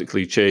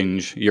drastically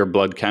change your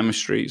blood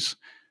chemistries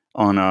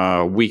on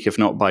a week, if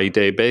not by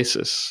day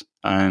basis.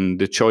 And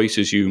the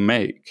choices you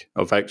make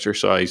of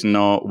exercise,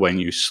 not when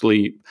you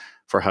sleep,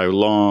 for how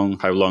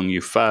long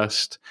you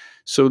fast.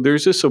 So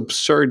there's this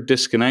absurd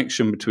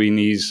disconnection between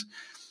these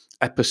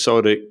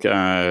episodic,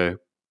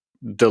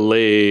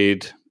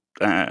 delayed,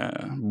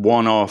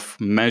 one-off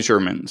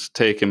measurements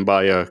taken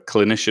by a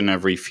clinician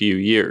every few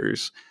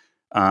years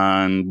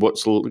and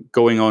what's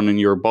going on in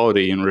your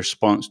body in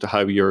response to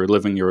how you're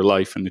living your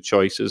life and the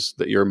choices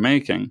that you're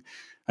making.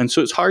 And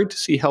so it's hard to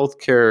see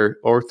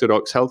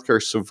orthodox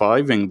healthcare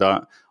surviving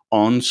that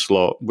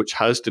onslaught, which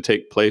has to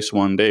take place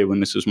one day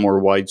when this is more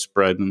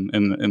widespread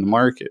in the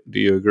market.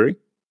 Do you agree?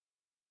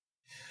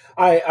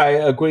 I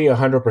agree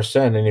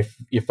 100%. And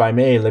if I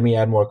may, let me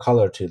add more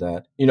color to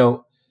that.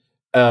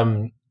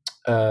 Um,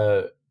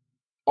 uh,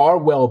 our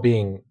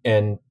well-being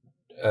and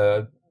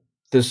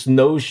this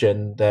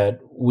notion that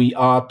we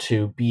ought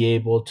to be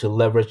able to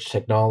leverage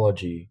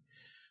technology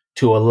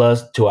to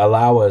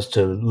allow us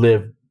to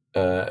live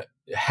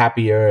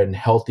happier and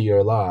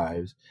healthier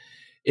lives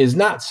is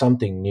not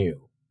something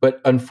new.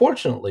 But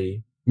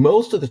unfortunately,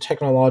 most of the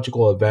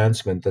technological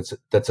advancement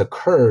that's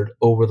occurred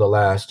over the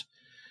last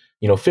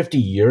 50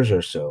 years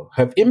or so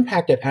have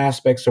impacted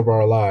aspects of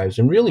our lives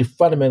and really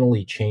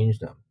fundamentally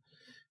changed them.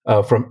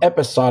 From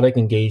episodic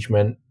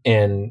engagement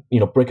and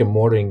brick and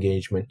mortar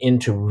engagement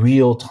into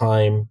real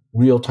time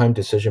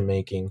decision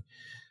making,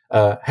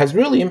 has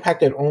really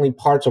impacted only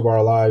parts of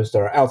our lives that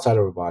are outside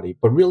of our body,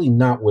 but really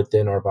not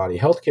within our body.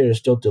 Healthcare is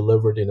still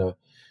delivered in a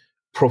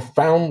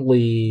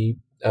profoundly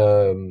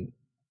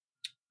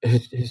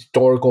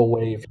historical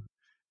way.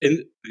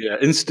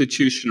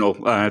 Institutional,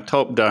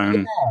 top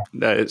down.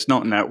 It's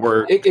not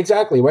network.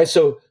 Exactly, right.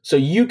 So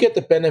you get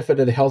the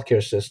benefit of the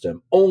healthcare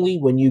system only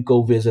when you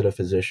go visit a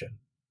physician.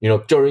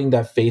 During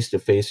that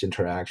face-to-face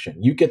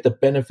interaction, you get the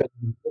benefit.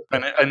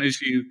 And as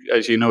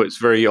you know,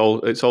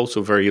 it's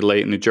also very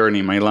late in the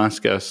journey. My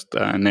last guest,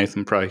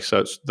 Nathan Price,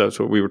 that's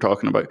what we were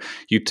talking about.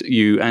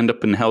 You end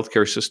up in the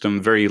healthcare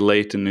system very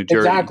late in the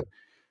journey. Exactly.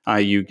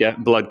 You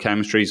get blood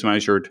chemistries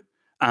measured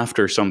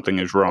after something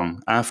is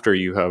wrong, after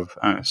you have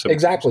symptoms.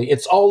 Exactly.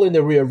 It's all in the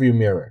rearview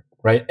mirror,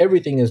 right?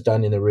 Everything is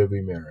done in the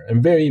rearview mirror,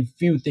 and very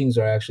few things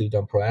are actually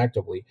done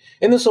proactively.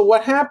 And then, so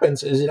what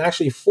happens is it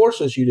actually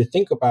forces you to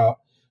think about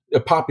a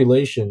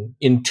population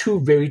in two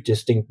very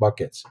distinct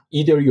buckets.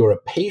 Either you're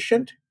a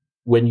patient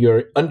when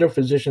you're under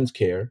physician's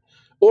care,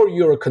 or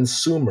you're a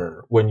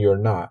consumer when you're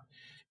not.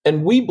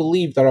 And we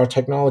believe that our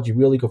technology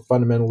really could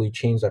fundamentally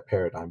change that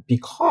paradigm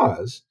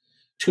because,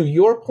 to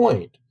your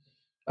point,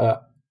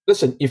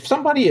 listen, if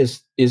somebody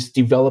is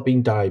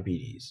developing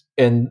diabetes,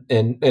 and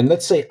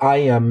let's say I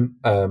am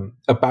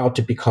about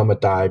to become a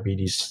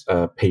diabetes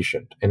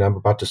patient, and I'm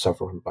about to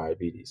suffer from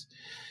diabetes,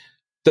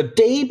 the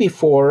day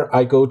before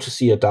I go to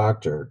see a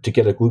doctor to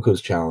get a glucose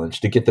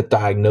challenge, to get the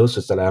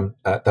diagnosis that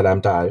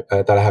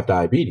I have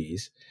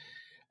diabetes,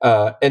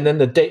 and then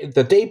the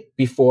day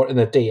before and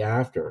the day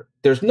after,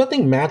 there's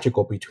nothing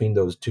magical between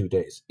those 2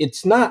 days.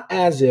 It's not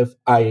as if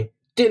I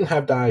didn't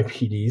have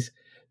diabetes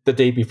the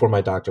day before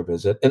my doctor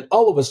visit, and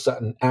all of a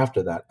sudden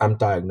after that, I'm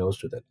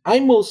diagnosed with it. I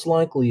most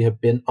likely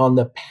have been on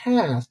the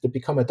path to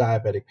become a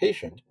diabetic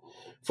patient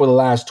for the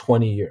last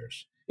 20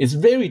 years. It's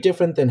very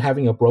different than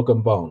having a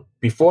broken bone.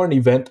 Before an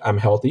event, I'm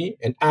healthy,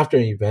 and after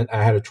an event,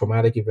 I had a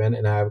traumatic event,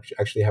 and I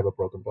actually have a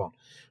broken bone.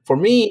 For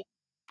me,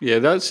 yeah,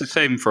 that's the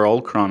same for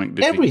all chronic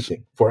disease.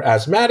 Everything, for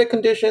asthmatic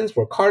conditions,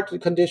 for heart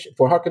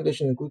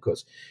condition, and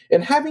glucose,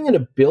 and having an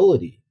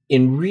ability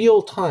in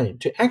real time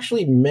to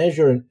actually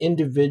measure an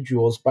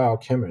individual's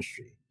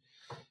biochemistry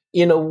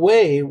in a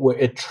way where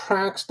it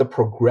tracks the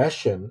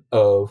progression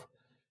of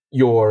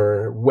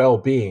your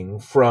well-being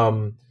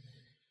from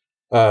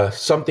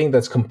something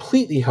that's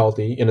completely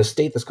healthy, in a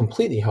state that's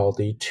completely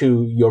healthy,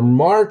 to you're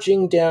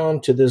marching down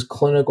to this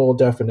clinical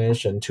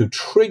definition, to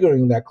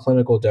triggering that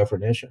clinical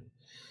definition.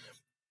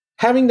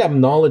 Having that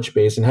knowledge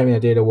base and having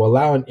that data will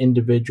allow an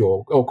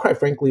individual, or quite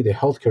frankly, the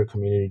healthcare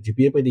community, to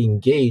be able to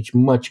engage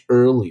much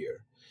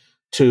earlier,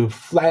 to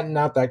flatten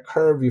out that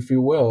curve, if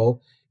you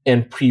will,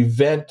 and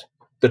prevent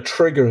the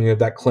triggering of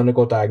that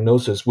clinical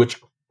diagnosis,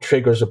 which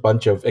triggers a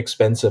bunch of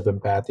expensive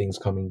and bad things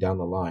coming down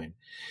the line.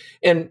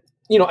 And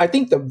I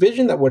think the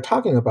vision that we're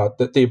talking about,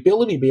 that the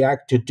ability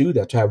to do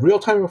that, to have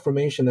real-time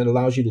information that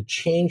allows you to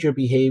change your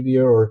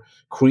behavior or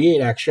create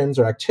actions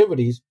or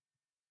activities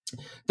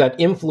that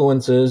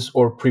influences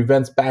or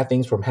prevents bad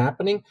things from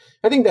happening.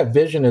 I think that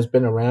vision has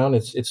been around.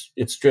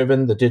 It's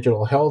driven the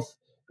digital health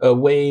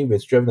wave.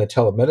 It's driven the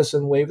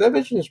telemedicine wave. That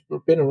vision has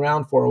been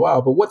around for a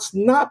while. But what's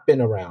not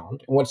been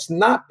around and what's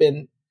not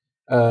been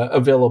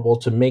available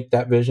to make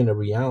that vision a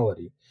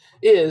reality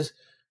is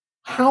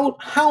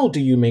how do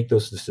you make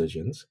those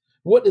decisions?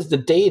 What is the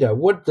data?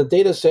 What the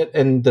data set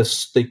and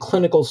the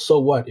clinical so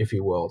what, if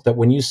you will, that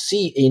when you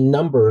see a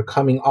number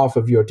coming off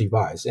of your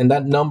device and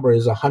that number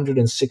is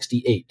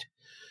 168,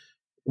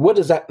 what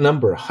does that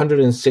number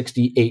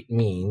 168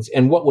 means,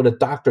 and what would a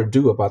doctor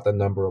do about the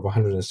number of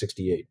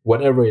 168,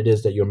 whatever it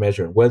is that you're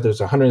measuring, whether it's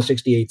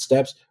 168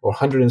 steps or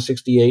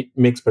 168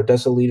 mg per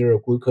deciliter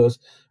of glucose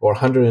or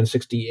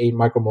 168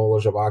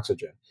 micromolars of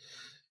oxygen?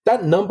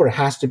 That number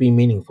has to be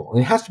meaningful,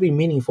 and it has to be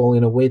meaningful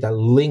in a way that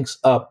links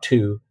up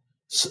to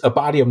a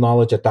body of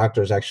knowledge that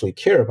doctors actually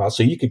care about,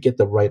 so you could get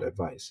the right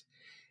advice.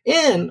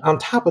 And on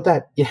top of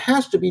that, it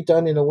has to be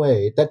done in a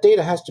way that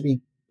data has to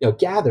be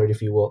gathered,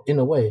 if you will, in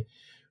a way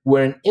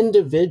where an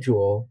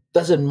individual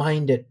doesn't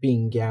mind it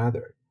being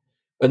gathered.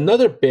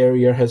 Another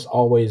barrier has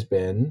always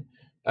been,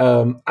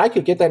 I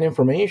could get that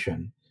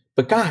information,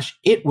 but gosh,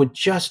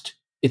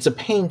 it's a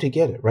pain to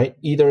get it, right?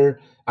 Either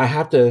I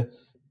have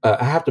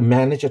to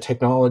manage a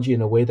technology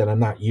in a way that I'm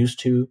not used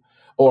to,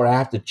 or I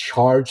have to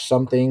charge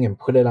something and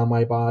put it on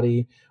my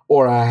body,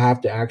 or I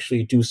have to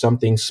actually do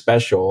something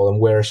special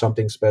and wear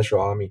something special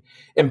on me.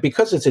 And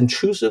because it's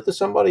intrusive to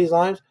somebody's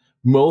lives,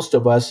 most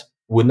of us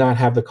would not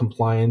have the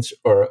compliance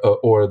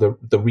or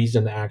the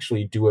reason to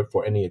actually do it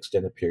for any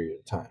extended period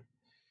of time.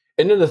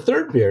 And then the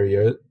third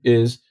barrier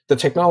is the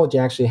technology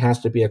actually has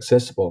to be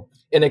accessible,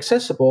 and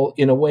accessible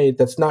in a way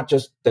that's not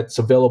just that's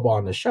available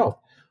on the shelf,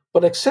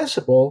 but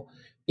accessible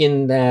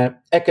in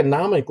that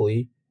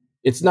economically,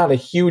 it's not a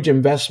huge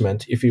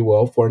investment, if you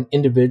will, for an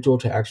individual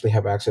to actually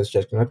have access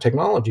to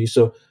technology.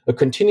 So a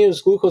continuous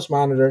glucose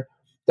monitor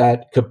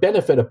that could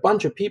benefit a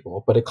bunch of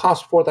people, but it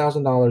costs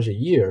 $4,000 a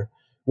year,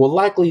 will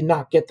likely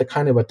not get the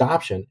kind of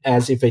adoption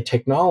as if a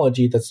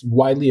technology that's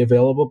widely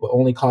available but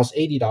only costs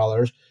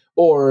 $80,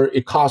 or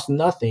it costs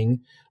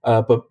nothing,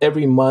 but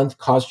every month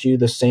costs you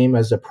the same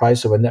as the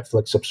price of a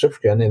Netflix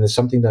subscription, and it's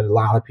something that a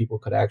lot of people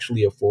could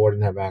actually afford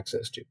and have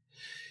access to.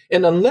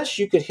 And unless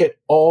you could hit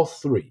all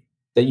three,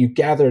 that you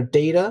gather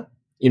data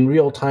in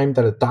real time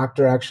that a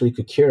doctor actually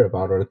could care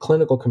about or the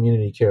clinical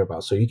community care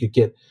about, so you could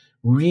get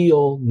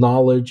real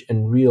knowledge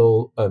and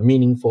real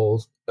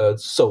meaningful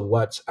so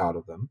what's out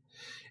of them,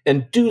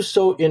 and do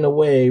so in a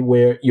way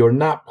where you're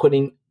not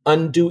putting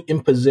undue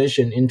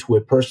imposition into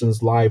a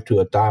person's life to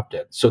adopt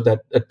it, so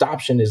that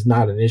adoption is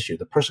not an issue.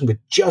 The person could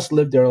just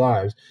live their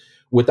lives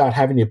without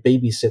having to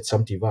babysit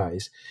some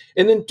device,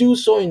 and then do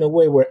so in a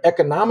way where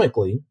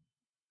economically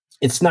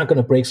it's not going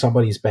to break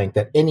somebody's bank,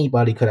 that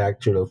anybody could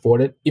actually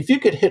afford it. If you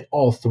could hit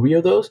all three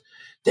of those,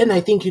 then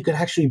I think you could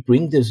actually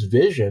bring this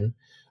vision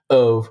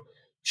of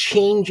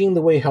changing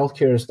the way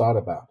healthcare is thought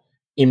about,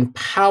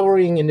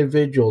 empowering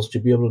individuals to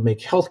be able to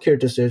make healthcare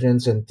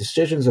decisions and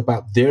decisions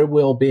about their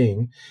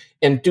well-being,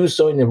 and do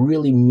so in a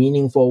really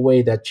meaningful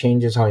way that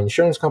changes how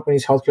insurance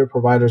companies, healthcare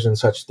providers, and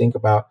such think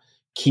about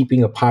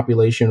keeping a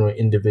population or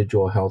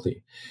individual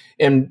healthy.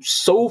 And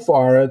so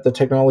far, the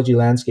technology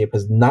landscape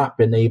has not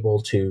been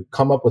able to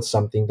come up with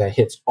something that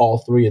hits all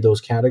three of those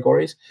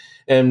categories.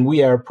 And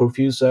we are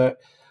Profusa,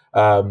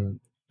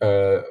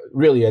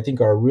 really, I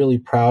think, are really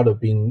proud of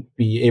being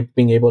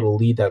able to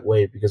lead that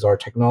way, because our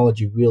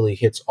technology really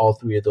hits all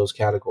three of those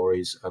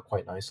categories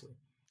quite nicely.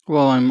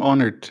 Well, I'm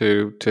honored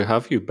to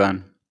have you,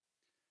 Ben.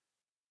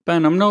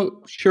 Ben, I'm not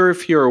sure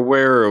if you're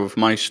aware of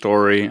my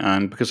story,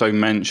 and because I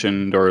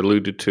mentioned or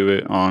alluded to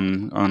it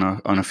on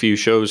a few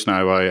shows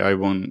now, I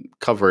won't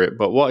cover it.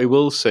 But what I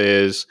will say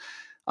is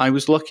I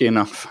was lucky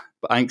enough,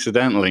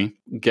 accidentally,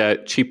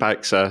 get cheap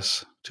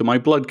access to my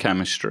blood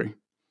chemistry.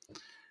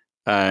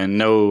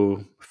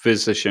 No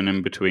physician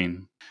in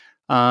between.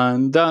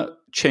 And that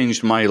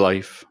changed my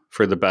life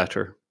for the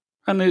better.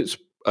 And it's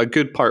a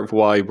good part of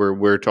why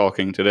we're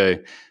talking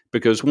today.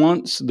 Because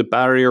once the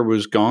barrier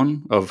was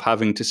gone of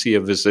having to see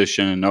a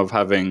physician, of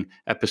having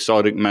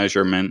episodic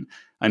measurement,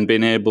 and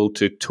being able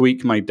to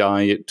tweak my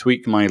diet,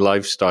 tweak my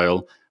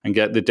lifestyle, and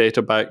get the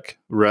data back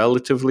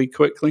relatively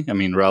quickly, I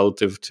mean,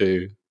 relative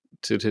to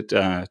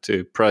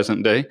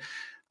present day,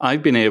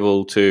 I've been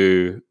able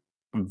to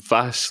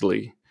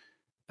vastly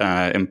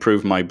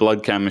improve my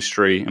blood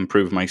chemistry,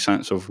 improve my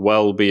sense of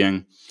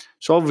well-being.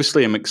 So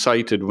obviously I'm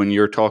excited when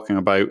you're talking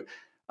about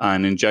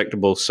an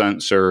injectable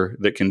sensor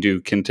that can do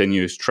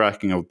continuous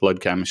tracking of blood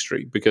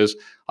chemistry, because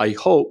I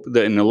hope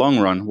that in the long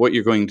run, what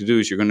you're going to do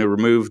is you're going to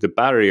remove the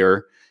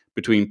barrier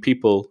between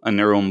people and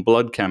their own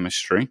blood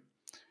chemistry.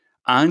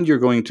 And you're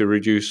going to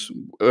reduce,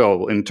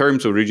 well, in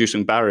terms of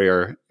reducing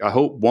barrier, I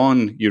hope,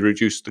 one, you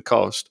reduce the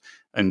cost.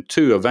 And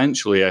two,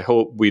 eventually, I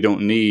hope we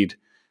don't need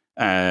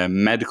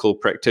medical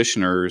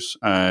practitioners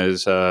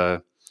as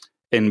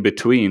in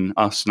between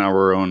us and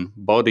our own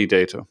body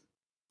data.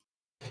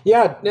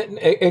 Yeah,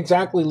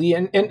 exactly, Lee.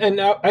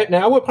 And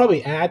I would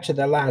probably add to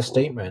that last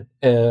statement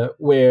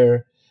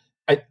where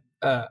I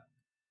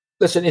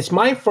Listen, it's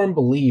my firm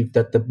belief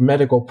that the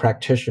medical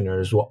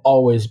practitioners will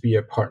always be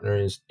a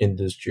partner in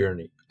this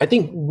journey. I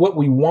think what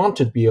we want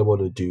to be able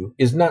to do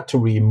is not to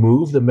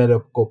remove the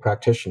medical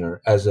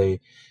practitioner as an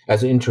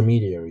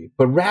intermediary,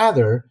 but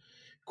rather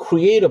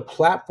create a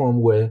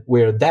platform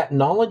where that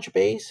knowledge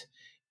base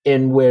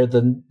and where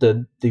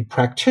the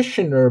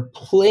practitioner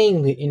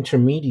playing the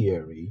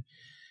intermediary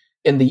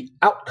and the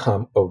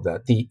outcome of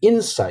that, the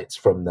insights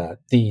from that,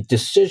 the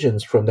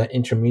decisions from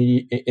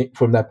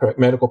that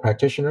medical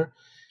practitioner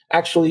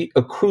actually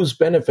accrues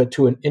benefit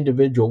to an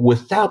individual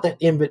without that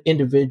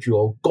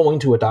individual going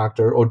to a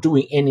doctor or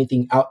doing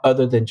anything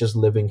other than just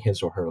living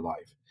his or her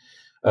life.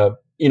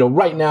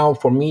 Right now,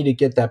 for me to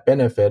get that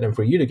benefit and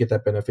for you to get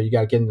that benefit, you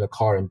got to get in the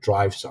car and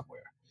drive somewhere.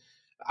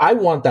 I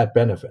want that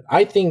benefit.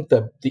 I think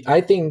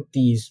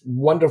these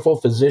wonderful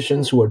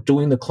physicians who are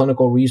doing the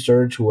clinical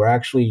research, who are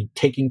actually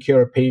taking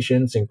care of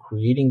patients and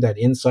creating that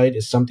insight,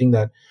 is something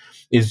that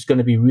is going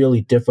to be really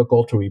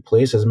difficult to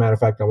replace. As a matter of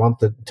fact, I want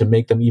to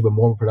make them even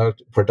more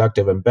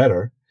productive and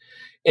better.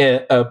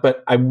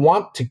 But I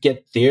want to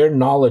get their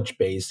knowledge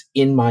base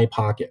in my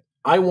pocket.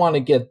 I want to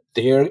get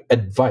their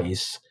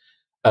advice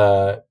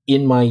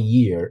in my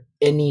ear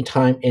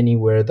anytime,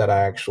 anywhere that I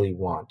actually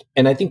want.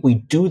 And I think we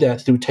do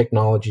that through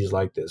technologies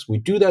like this.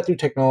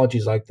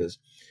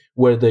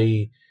 Where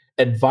the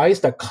advice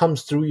that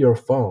comes through your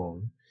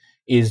phone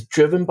is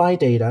driven by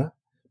data,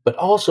 but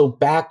also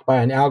backed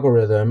by an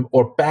algorithm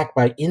or backed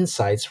by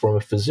insights from a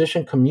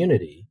physician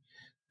community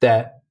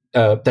that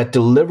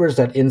delivers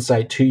that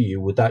insight to you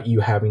without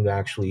you having to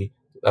actually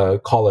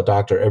call a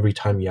doctor every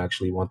time you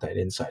actually want that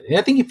insight. And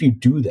I think if you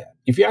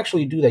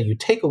actually do that, you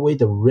take away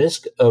the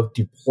risk of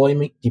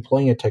deploying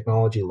a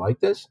technology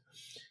like this.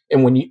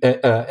 And when you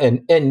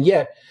and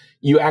yet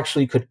you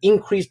actually could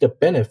increase the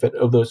benefit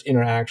of those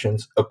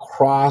interactions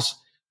across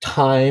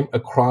time,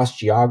 across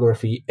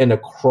geography, and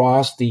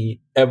across the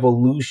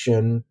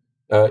evolution,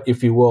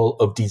 if you will,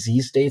 of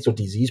disease states or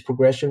disease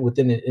progression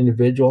within an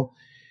individual.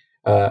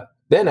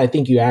 Then I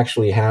think you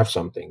actually have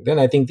something. Then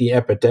I think the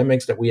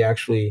epidemics that we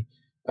actually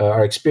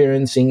are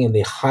experiencing and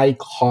the high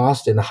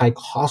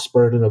cost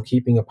burden of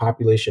keeping a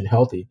population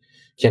healthy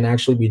can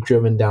actually be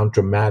driven down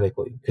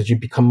dramatically because you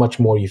become much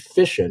more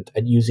efficient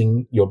at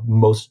using your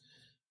most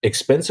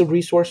expensive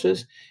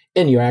resources,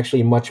 and you're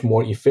actually much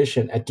more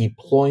efficient at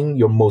deploying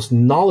your most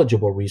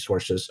knowledgeable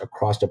resources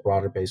across the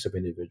broader base of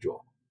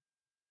individual.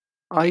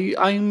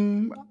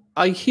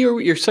 I hear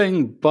what you're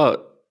saying,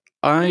 but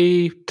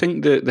I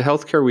think that the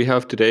healthcare we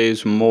have today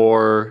is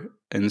more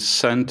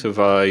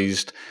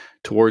incentivized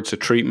towards a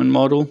treatment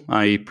model,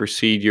 i.e.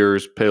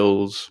 procedures,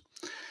 pills,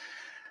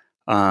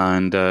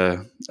 and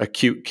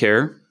acute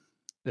care.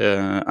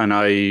 And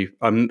I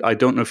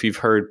don't know if you've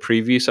heard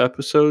previous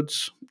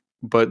episodes,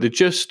 but the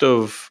gist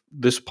of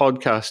this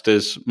podcast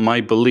is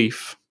my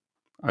belief,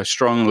 a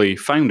strongly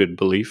founded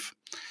belief,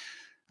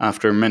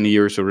 after many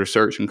years of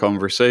research and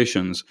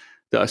conversations,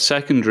 that a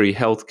secondary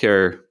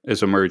healthcare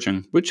is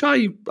emerging, which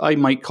I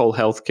might call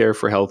healthcare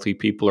for healthy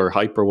people or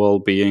hyper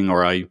well-being,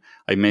 or I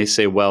may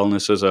say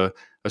wellness as a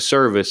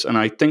service. And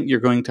I think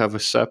you're going to have a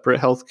separate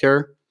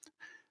healthcare,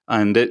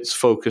 and it's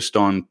focused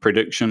on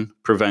prediction,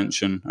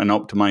 prevention, and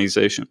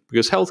optimization,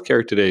 because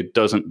healthcare today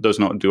does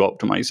not do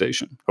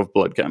optimization of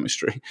blood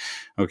chemistry,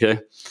 okay?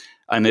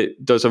 And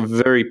it does a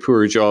very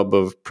poor job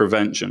of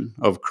prevention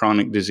of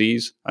chronic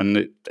disease,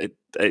 and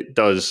it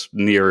does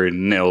near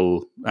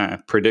nil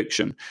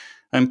prediction.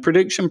 And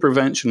prediction,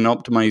 prevention, and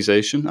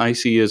optimization I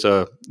see as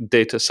a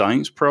data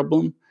science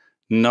problem,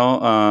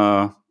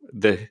 not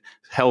the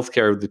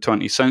healthcare of the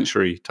 20th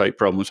century type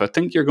problems. I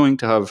think you're going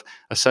to have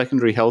a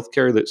secondary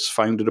healthcare that's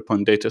founded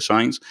upon data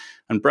science.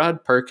 And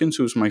Brad Perkins,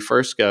 who was my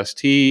first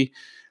guest,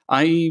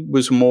 I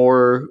was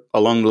more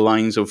along the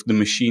lines of the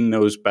machine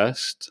knows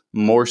best,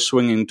 more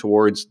swinging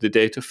towards the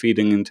data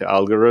feeding into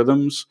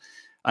algorithms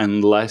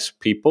and less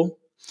people.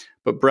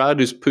 But Brad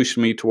has pushed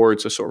me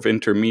towards a sort of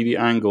intermediate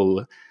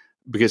angle,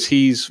 because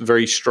he's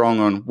very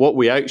strong on what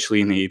we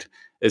actually need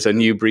is a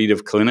new breed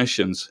of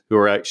clinicians who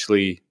are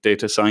actually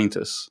data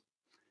scientists.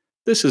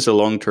 This is a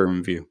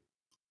long-term view.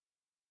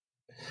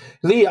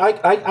 Lee,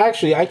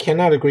 I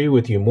cannot agree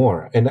with you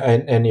more. And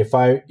if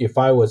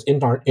I was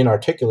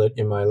inarticulate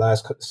in my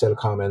last set of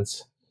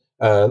comments,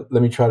 let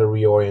me try to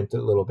reorient it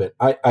a little bit.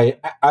 I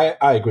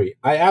agree.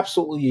 I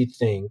absolutely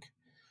think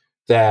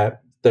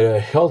that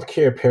the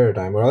healthcare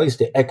paradigm, or at least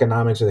the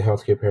economics of the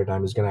healthcare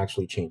paradigm, is going to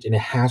actually change, and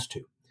it has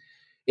to.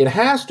 It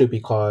has to,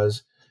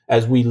 because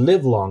as we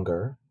live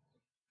longer,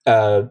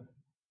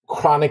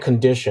 chronic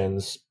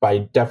conditions by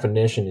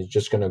definition is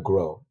just going to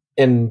grow.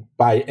 And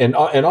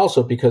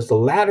also because the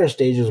latter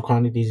stages of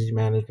chronic disease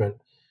management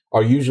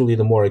are usually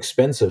the more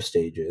expensive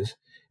stages.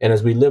 And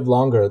as we live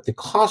longer, the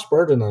cost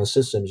burden on the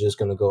system is just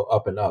going to go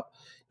up and up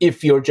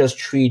if you're just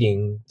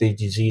treating the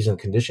disease and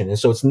condition. And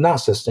so it's not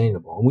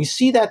sustainable. And we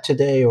see that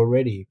today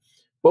already,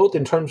 both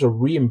in terms of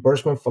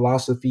reimbursement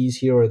philosophies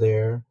here or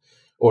there,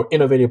 or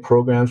innovative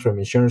programs from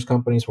insurance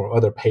companies, from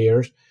other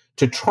payers,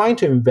 to trying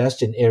to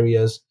invest in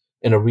areas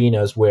and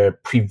arenas where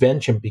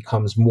prevention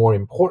becomes more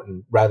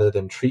important rather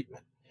than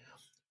treatment.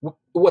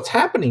 What's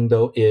happening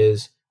though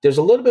is there's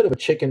a little bit of a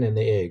chicken and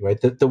the egg, right?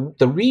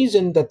 The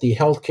reason that the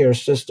healthcare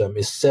system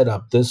is set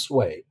up this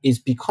way is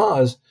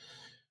because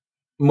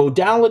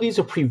modalities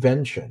of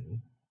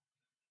prevention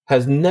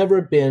has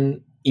never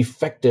been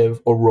effective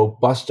or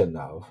robust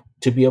enough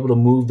to be able to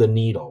move the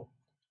needle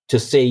to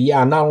say,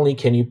 yeah, not only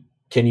can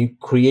you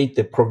create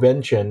the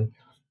prevention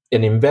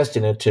and invest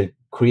in it to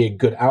create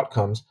good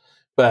outcomes,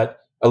 but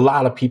a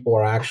lot of people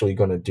are actually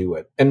going to do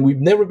it. And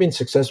we've never been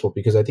successful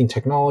because I think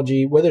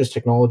technology, whether it's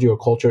technology or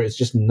culture, it's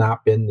just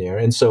not been there.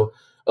 And so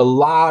a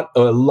lot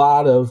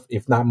of,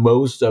 if not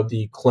most of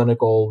the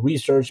clinical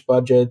research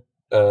budget,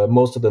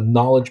 most of the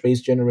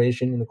knowledge-based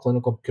generation in the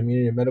clinical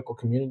community and medical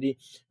community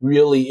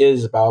really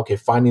is about, okay,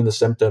 finding the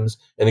symptoms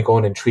and then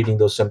going and treating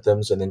those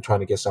symptoms and then trying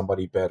to get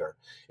somebody better.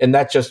 And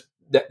that just,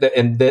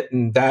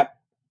 that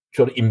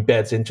sort of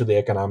embeds into the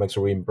economics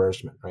of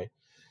reimbursement, right?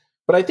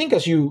 But I think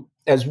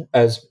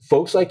as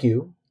folks like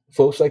you,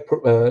 folks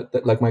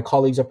like my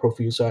colleagues at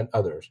Profusa and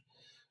others,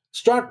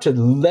 start to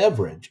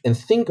leverage and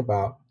think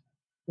about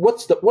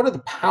what are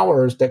the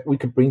powers that we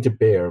could bring to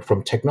bear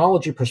from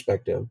technology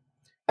perspective,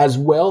 as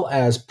well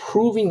as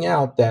proving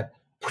out that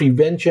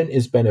prevention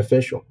is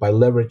beneficial by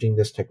leveraging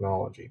this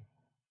technology.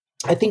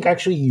 I think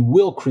actually you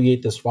will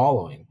create this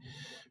following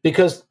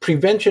because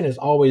prevention is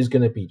always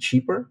going to be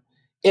cheaper.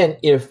 And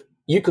if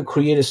you could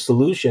create a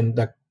solution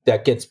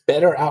that gets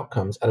better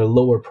outcomes at a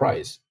lower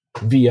price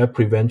via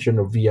prevention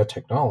or via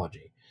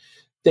technology,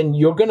 then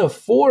you're going to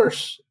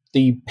force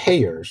the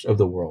payers of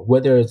the world,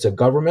 whether it's a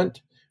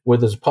government,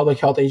 whether it's a public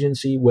health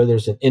agency, whether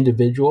it's an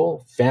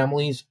individual,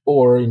 families,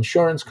 or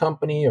insurance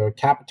company or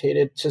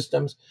capitated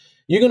systems,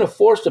 you're going to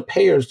force the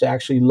payers to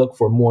actually look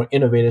for more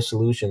innovative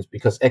solutions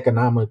because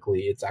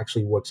economically it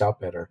actually works out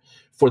better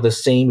for the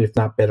same, if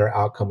not better,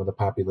 outcome of the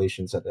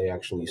populations that they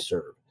actually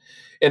serve.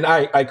 And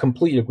I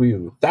completely agree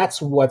with you.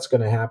 That's what's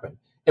going to happen.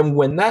 And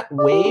when that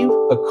wave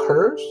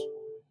occurs,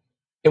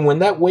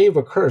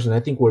 and I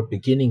think we're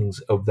beginnings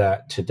of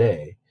that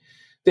today,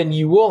 then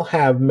you will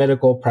have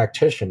medical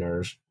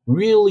practitioners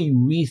really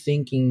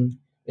rethinking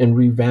and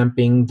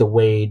revamping the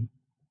way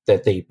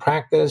that they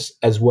practice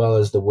as well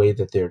as the way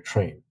that they're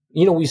trained.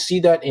 We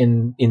see that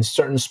in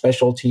certain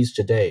specialties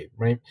today,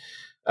 right?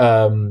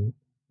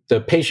 The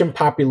patient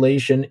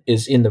population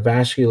is in the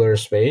vascular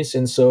space.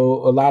 And so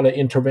a lot of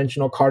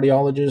interventional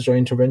cardiologists or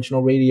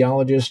interventional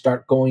radiologists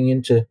start going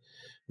into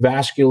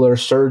vascular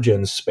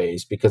surgeon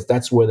space because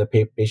that's where the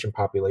patient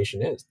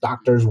population is.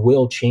 Doctors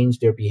will change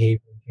their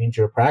behavior, change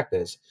their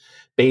practice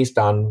based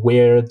on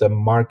where the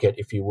market,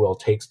 if you will,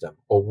 takes them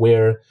or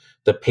where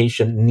the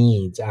patient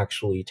needs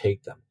actually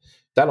take them.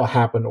 That'll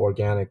happen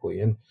organically.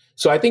 And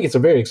so I think it's a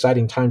very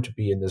exciting time to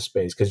be in this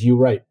space because you're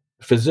right,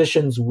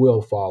 physicians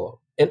will follow.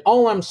 And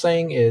all I'm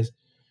saying is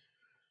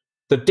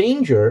the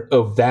danger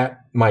of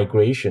that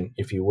migration,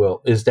 if you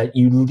will, is that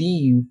you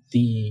leave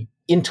the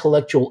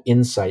intellectual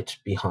insight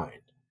behind,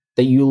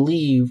 that you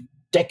leave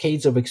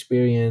decades of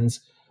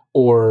experience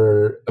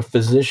or a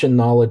physician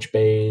knowledge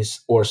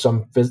base or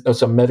some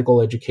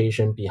medical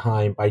education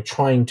behind by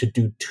trying to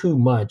do too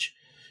much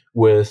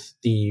with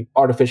the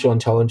artificial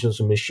intelligence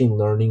and machine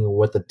learning and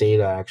what the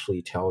data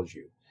actually tells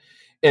you.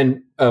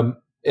 And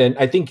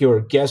I think your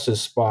guess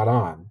is spot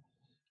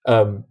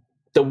on.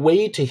 The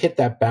way to hit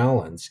that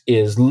balance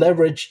is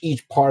leverage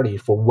each party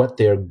for what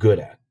they're good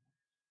at.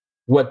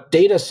 What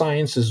data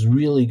science is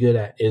really good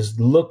at is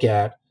look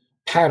at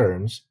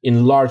patterns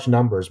in large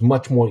numbers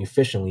much more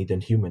efficiently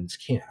than humans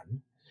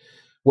can.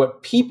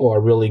 What people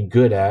are really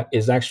good at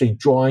is actually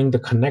drawing the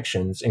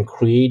connections and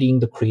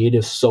creating the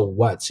creative so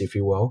whats, if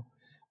you will,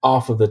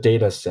 off of the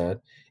data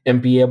set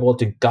and be able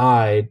to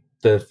guide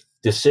the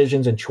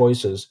decisions and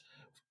choices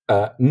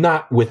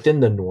not within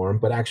the norm,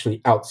 but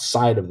actually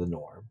outside of the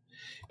norm.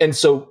 And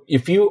so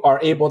if you are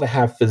able to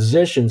have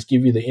physicians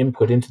give you the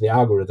input into the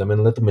algorithm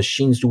and let the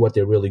machines do what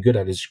they're really good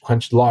at is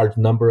crunch large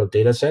number of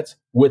data sets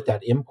with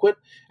that input,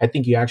 I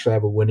think you actually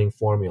have a winning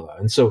formula.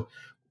 And so,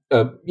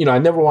 I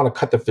never want to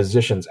cut the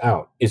physicians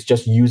out. It's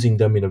just using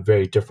them in a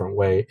very different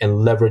way and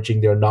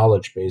leveraging their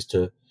knowledge base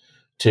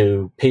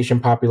to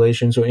patient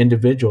populations or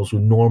individuals who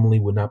normally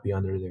would not be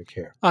under their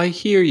care. I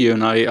hear you,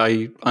 and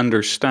I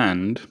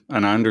understand,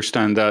 and I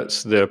understand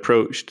that's the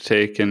approach to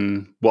take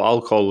in what I'll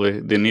call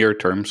the near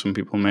term. Some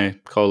people may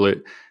call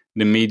it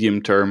the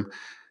medium term.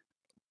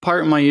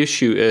 Part of my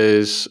issue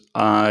is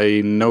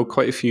I know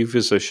quite a few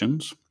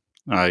physicians,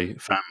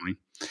 family,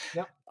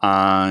 Yep.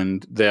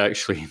 and they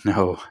actually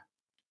know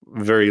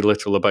very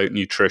little about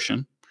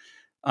nutrition.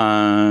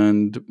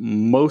 And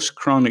most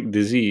chronic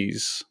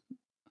disease,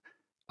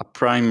 a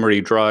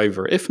primary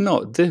driver, if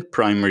not the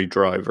primary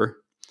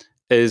driver,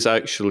 is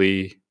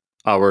actually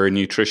our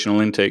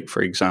nutritional intake,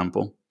 for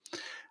example.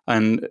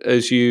 And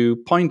as you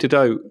pointed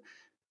out,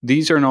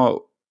 these are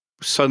not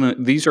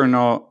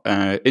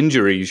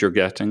injuries you're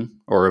getting,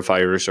 or a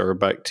virus or a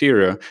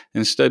bacteria.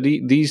 Instead,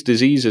 these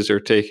diseases are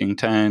taking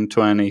 10,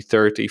 20,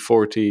 30,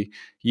 40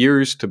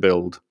 years to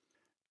build.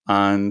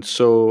 And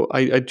so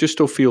I just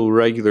don't feel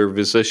regular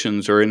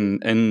physicians are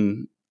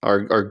in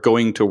are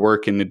going to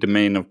work in the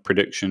domain of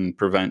prediction,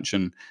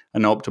 prevention,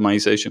 and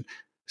optimization.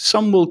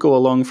 Some will go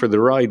along for the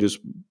ride, as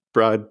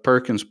Brad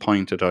Perkins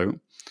pointed out.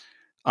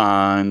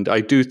 And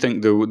I do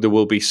think there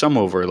will be some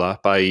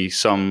overlap, i.e.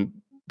 some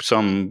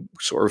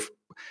sort of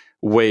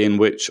way in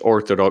which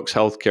orthodox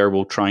healthcare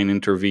will try and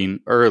intervene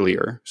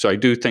earlier. So I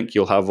do think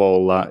you'll have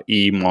all that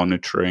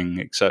e-monitoring,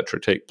 etc.,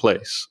 take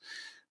place.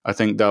 I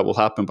think that will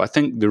happen. But I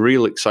think the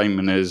real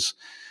excitement is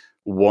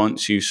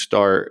once you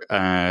start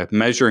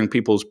measuring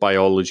people's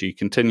biology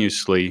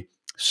continuously,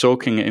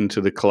 soaking it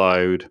into the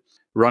cloud,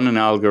 running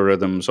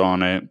algorithms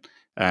on it,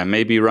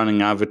 maybe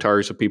running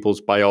avatars of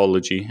people's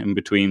biology in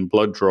between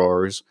blood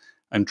drawers,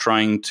 and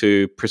trying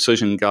to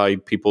precision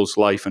guide people's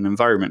life and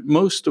environment.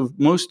 Most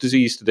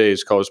disease today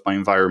is caused by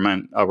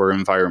our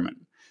environment.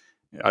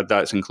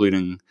 That's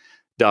including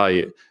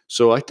diet.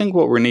 So I think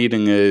what we're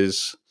needing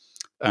is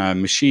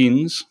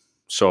machines,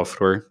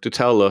 software, to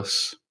tell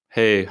us,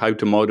 hey, how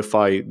to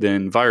modify the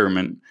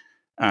environment,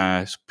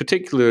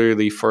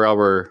 particularly for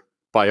our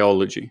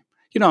biology.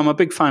 I'm a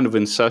big fan of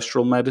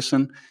ancestral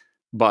medicine,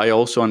 but I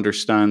also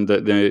understand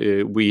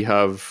that we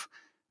have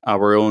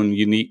our own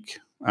unique,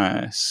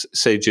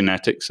 say,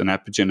 genetics and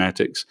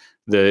epigenetics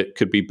that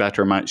could be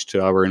better matched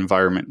to our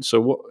environment.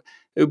 So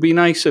it would be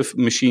nice if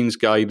machines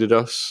guided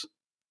us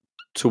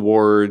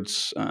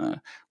towards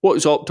what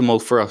is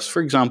optimal for us.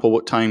 For example,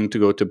 what time to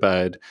go to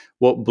bed,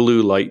 what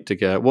blue light to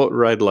get, what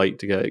red light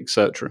to get,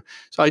 etc.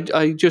 So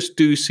I just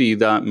do see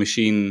that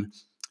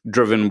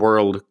machine-driven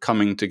world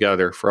coming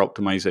together for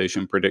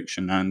optimization,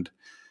 prediction, and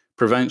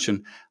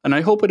prevention. And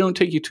I hope I don't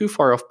take you too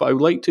far off, but I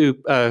would like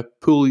to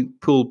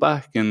pull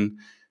back. And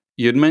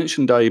you had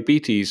mentioned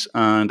diabetes,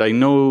 and I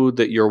know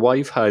that your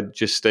wife had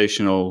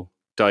gestational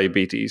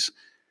diabetes.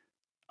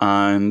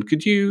 And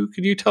could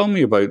you tell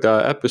me about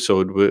that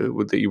episode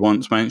that you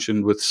once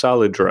mentioned with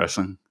salad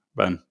dressing,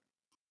 Ben?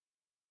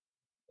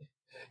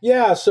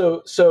 Yeah.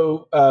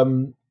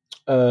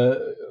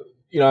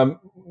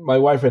 My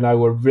wife and I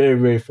were very,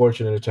 very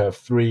fortunate to have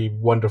 3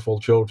 wonderful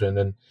children.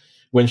 And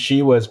when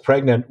she was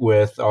pregnant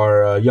with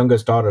our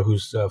youngest daughter,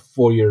 who's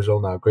 4 years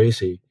old now,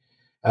 Gracie,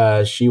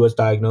 she was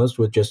diagnosed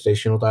with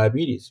gestational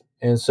diabetes.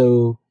 And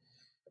so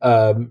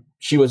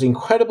she was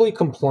incredibly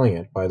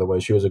compliant, by the way.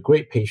 She was a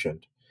great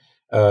patient.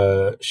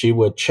 She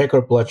would check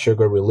her blood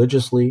sugar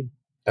religiously,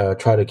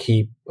 try to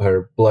keep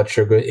her blood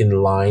sugar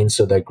in line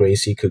so that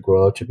Gracie could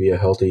grow up to be a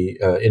healthy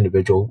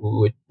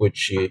individual,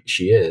 which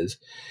she is.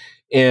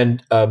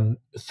 And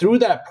through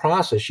that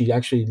process, she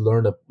actually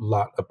learned a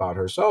lot about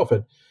herself.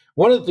 And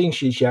one of the things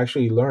she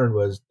actually learned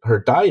was her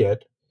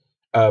diet.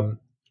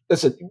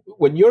 Listen,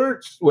 when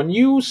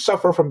you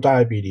suffer from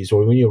diabetes,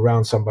 or when you're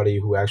around somebody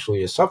who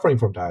actually is suffering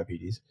from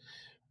diabetes,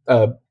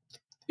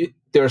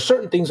 there are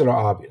certain things that are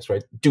obvious,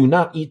 right? Do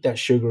not eat that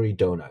sugary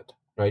donut,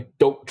 right?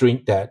 Don't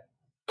drink that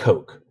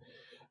Coke.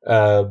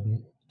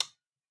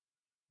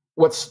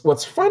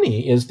 What's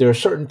funny is there are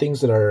certain things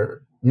that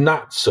are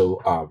not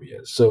so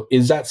obvious. So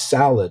is that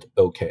salad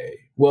okay?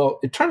 Well,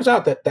 it turns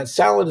out that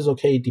salad is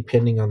okay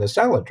depending on the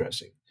salad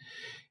dressing.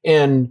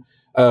 And,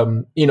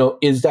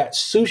 is that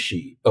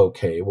sushi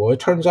okay? Well, it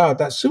turns out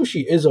that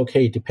sushi is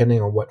okay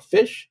depending on what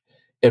fish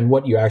and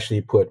what you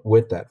actually put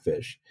with that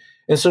fish.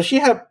 And so she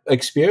had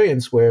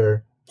experience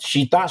where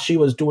she thought she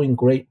was doing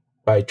great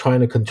by trying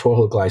to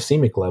control her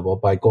glycemic level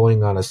by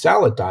going on a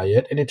salad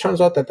diet. And it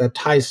turns out that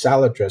Thai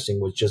salad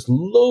dressing was just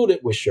loaded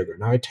with sugar.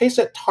 Now, it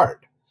tasted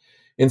tart.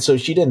 And so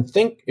she didn't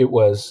think it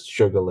was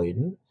sugar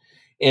laden.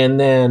 And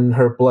then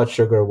her blood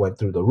sugar went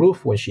through the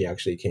roof when she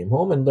actually came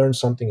home and learned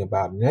something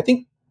about it. And I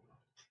think,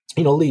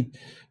 Lee,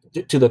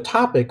 to the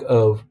topic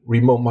of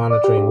remote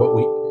monitoring,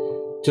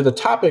 to the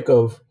topic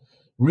of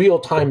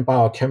real-time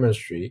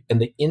biochemistry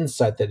and the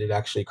insight that it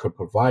actually could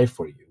provide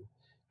for you,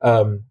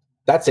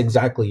 that's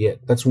exactly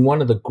it. That's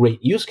one of the great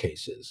use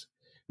cases,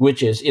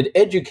 which is it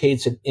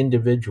educates an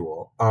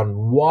individual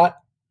on what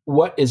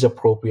is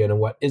appropriate and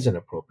what isn't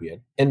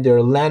appropriate. And there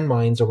are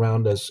landmines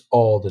around us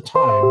all the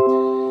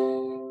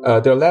time.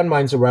 There are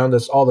landmines around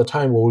us all the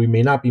time where we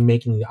may not be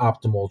making the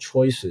optimal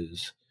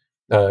choices,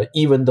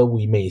 even though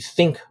we may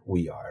think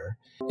we are.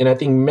 And I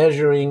think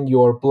measuring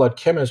your blood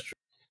chemistry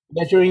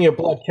in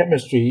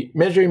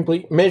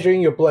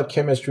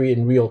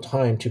real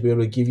time to be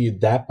able to give you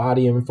that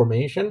body of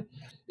information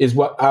is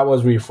what I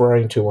was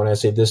referring to when I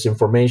say this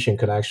information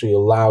could actually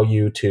allow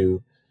you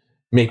to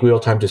make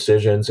real-time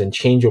decisions and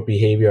change your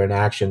behavior and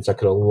actions that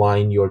could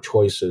align your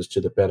choices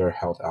to the better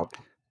health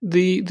outcome.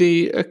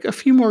 A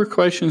few more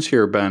questions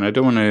here, Ben. I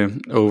don't want to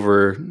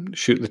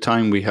overshoot the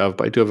time we have,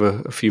 but I do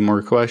have a few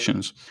more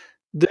questions.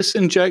 This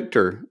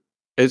injector,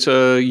 it's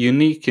a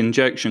unique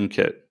injection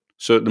kit.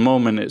 So at the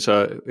moment, it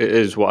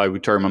is what I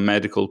would term a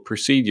medical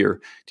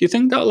procedure. Do you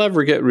think that'll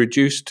ever get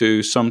reduced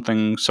to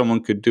something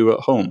someone could do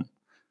at home?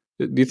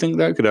 Do you think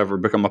that could ever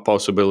become a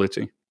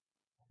possibility?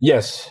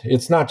 Yes,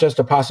 it's not just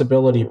a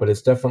possibility, but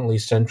it's definitely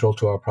central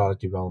to our product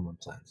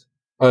development plans.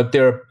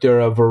 There are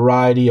a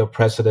variety of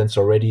precedents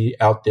already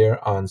out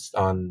there on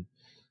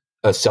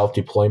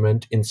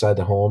self-deployment inside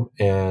the home,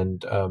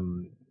 and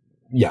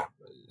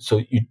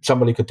so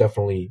somebody could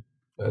definitely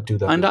do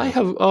that. And I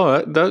have,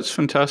 that's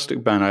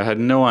fantastic, Ben. I had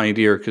no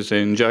idea because the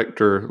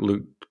injector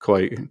looked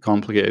quite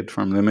complicated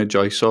from the image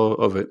I saw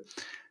of it.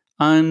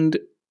 And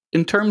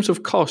in terms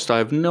of cost, I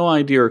have no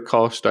idea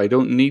cost. I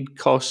don't need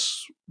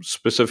costs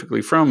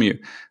specifically from you.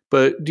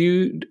 But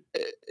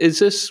is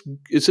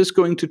this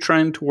going to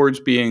trend towards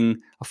being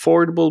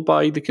affordable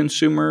by the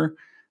consumer?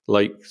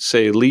 Like,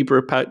 say,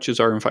 Libra patches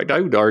are. In fact,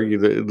 I would argue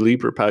that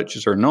Libra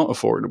patches are not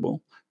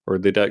affordable, or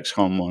the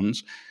Dexcom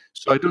ones.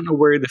 So I don't know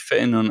where they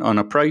fit in on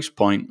a price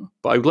point,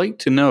 but I would like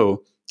to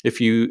know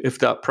if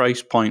that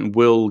price point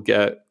will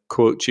get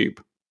quote cheap.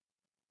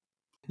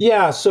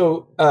 Yeah.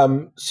 So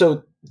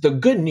the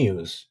good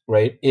news,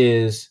 right,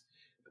 is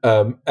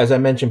as I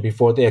mentioned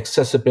before, the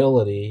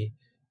accessibility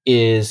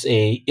is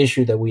a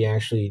issue that we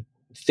actually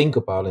think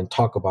about and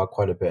talk about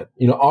quite a bit.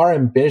 Our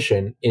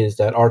ambition is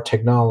that our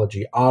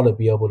technology ought to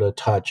be able to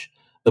touch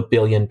 1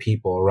 billion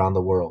people around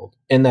the world,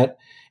 and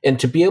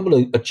to be able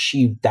to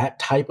achieve that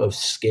type of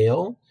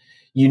scale,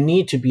 you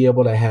need to be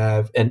able to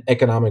have an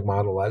economic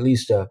model, at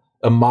least a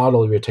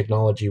model of your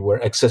technology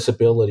where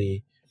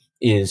accessibility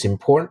is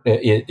important,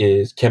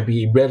 can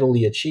be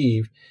readily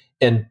achieved,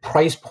 and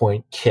price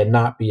point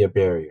cannot be a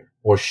barrier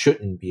or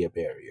shouldn't be a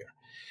barrier.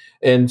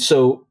 And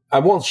so I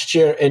won't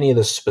share any of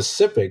the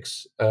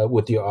specifics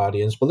with your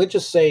audience, but let's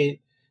just say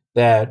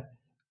that,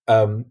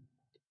 from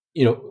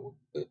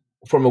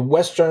a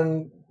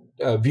Western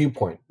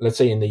viewpoint, let's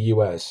say in the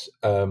US,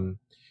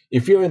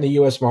 if you're in the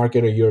US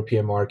market or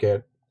European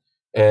market,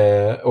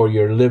 or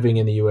you're living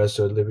in the US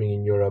or living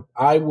in Europe,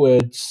 I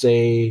would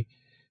say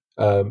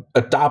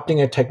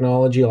adopting a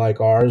technology like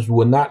ours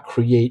would not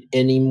create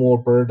any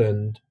more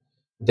burden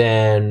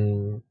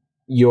than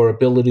your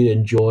ability to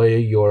enjoy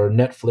your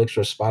Netflix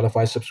or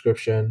Spotify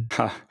subscription.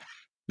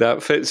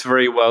 That fits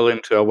very well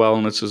into a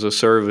wellness as a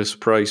service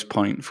price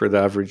point for the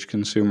average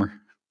consumer.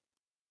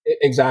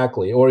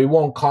 Exactly. Or it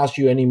won't cost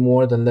you any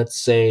more than, let's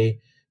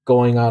say,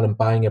 going out and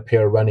buying a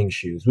pair of running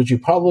shoes, which you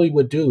probably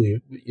would do.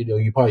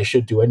 You probably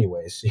should do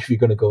anyways if you're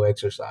going to go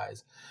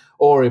exercise.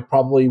 Or it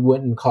probably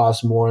wouldn't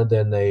cost more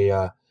than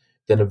a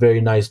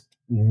very nice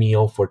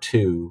meal for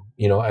two,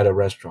 at a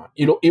restaurant.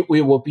 It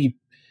will be,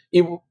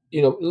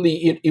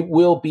 Lee, it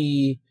will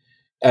be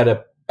at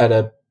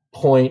a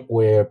point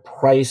where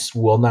price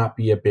will not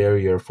be a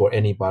barrier for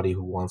anybody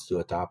who wants to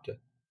adopt it.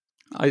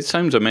 It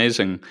sounds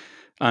amazing.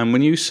 And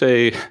when you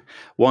say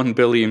 1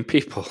 billion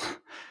people,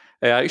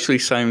 it actually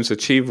sounds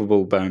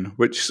achievable, Ben,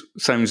 which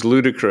sounds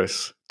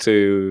ludicrous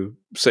to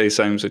say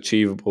sounds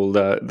achievable,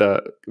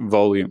 that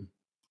volume.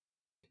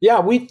 Yeah,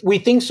 we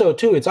think so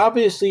too. It's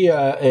obviously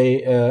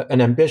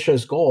an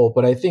ambitious goal,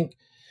 but I think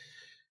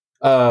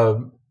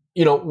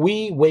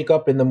we wake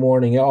up in the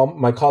morning. All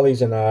my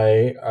colleagues and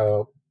I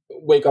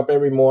wake up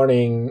every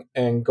morning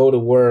and go to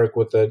work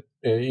with an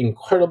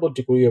incredible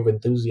degree of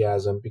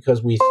enthusiasm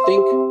because we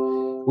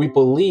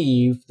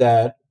believe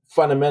that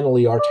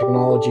fundamentally our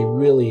technology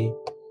really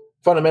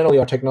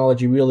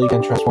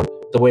can transform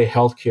the way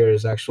healthcare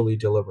is actually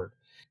delivered.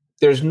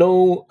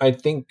 I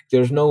think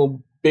there's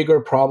no bigger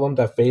problem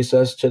that faces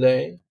us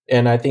today,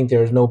 and I think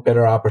there's no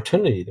better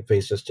opportunity to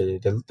face us today,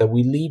 that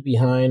we leave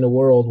behind a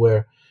world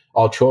where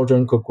our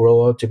children could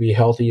grow up to be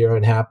healthier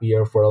and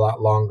happier for a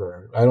lot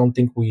longer. I don't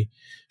think we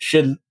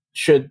should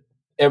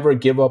ever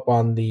give up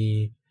on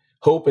the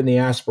hope and the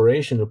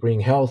aspiration to bring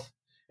health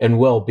and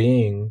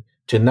well-being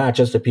to not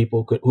just the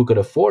people who could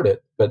afford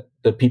it, but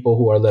the people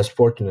who are less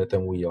fortunate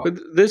than we are. But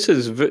this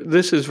is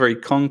very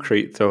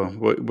concrete, though,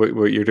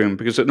 what you're doing,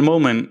 because at the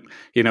moment,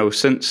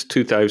 since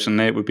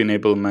 2008, we've been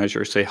able to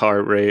measure, say,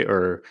 heart rate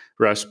or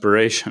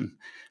respiration,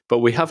 but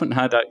we haven't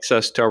had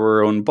access to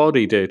our own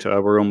body data,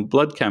 our own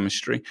blood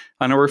chemistry,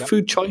 and our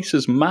food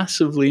choices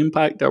massively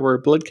impact our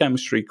blood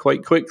chemistry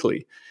quite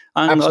quickly,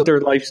 and Absolutely.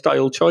 other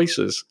lifestyle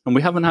choices, and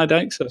we haven't had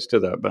access to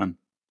that, Ben.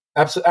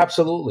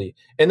 Absolutely.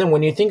 And then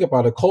when you think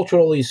about it,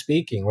 culturally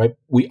speaking, right,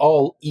 we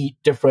all eat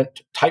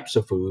different types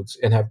of foods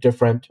and have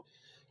different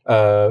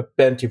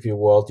bent, if you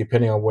will,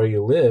 depending on where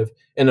you live.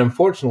 And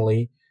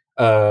unfortunately,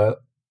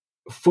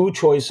 food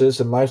choices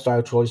and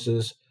lifestyle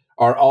choices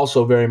are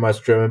also very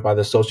much driven by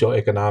the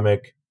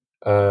socioeconomic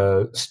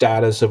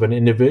status of an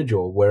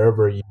individual,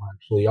 wherever you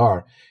actually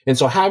are. And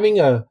so having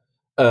a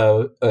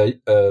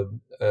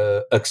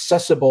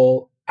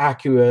accessible,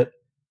 accurate,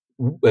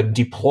 a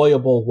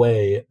deployable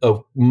way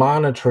of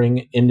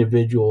monitoring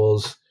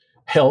individuals'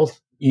 health,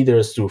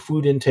 either through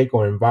food intake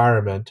or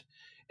environment,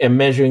 and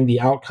measuring the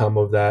outcome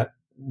of that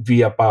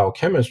via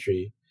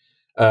biochemistry,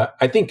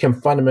 I think can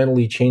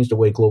fundamentally change the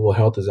way global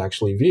health is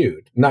actually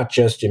viewed, not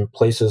just in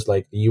places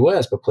like the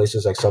US, but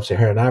places like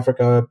sub-Saharan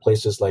Africa,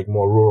 places like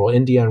more rural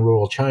India and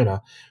rural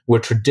China,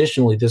 where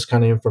traditionally this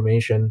kind of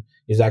information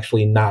is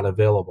actually not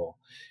available.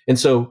 And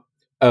so,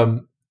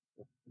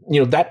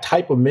 that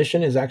type of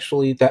mission is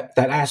actually, that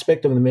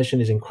aspect of the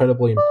mission is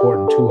incredibly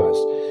important to us.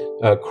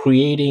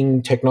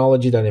 Creating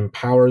technology that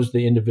empowers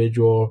the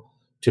individual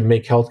to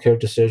make healthcare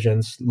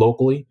decisions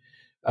locally.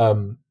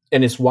 And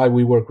it's why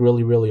we work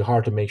really, really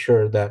hard to make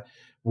sure that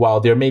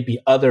while there may be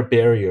other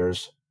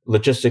barriers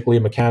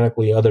logistically,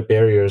 mechanically, other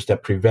barriers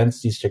that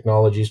prevents these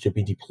technologies to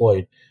be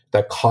deployed,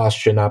 that cost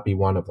should not be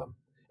one of them.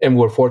 And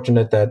we're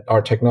fortunate that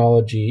our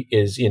technology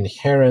is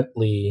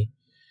inherently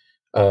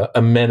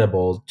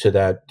amenable to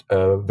that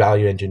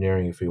value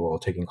engineering, if you will,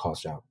 taking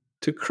costs out.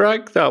 To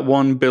crack that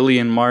 1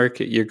 billion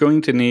market, you're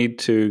going to need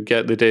to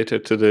get the data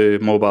to the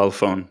mobile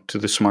phone, to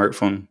the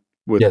smartphone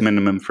with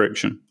minimum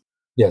friction.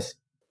 Yes.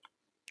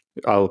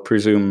 I'll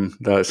presume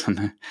that's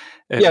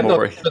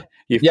more.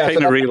 You've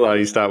kind of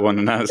realized that one,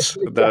 and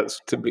that's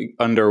to be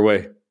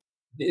underway.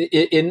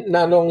 It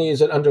not only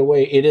is it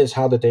underway, it is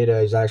how the data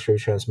is actually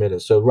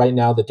transmitted. So right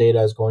now, the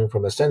data is going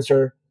from a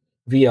sensor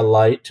via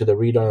light to the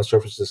reader on the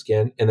surface of the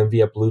skin, and then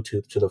via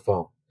Bluetooth to the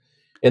phone.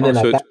 And then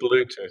so it's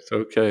Bluetooth,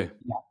 okay.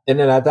 And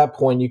then at that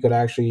point, you could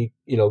actually,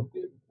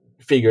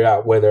 figure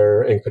out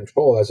whether and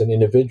control as an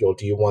individual,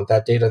 do you want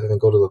that data to then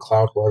go to the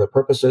cloud for other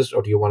purposes,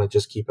 or do you want to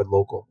just keep it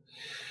local?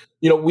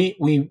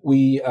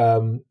 We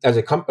as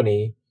a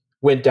company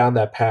went down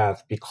that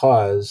path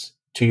because,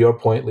 to your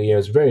point, Lee, it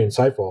was very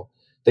insightful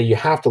that you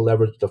have to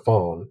leverage the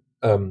phone.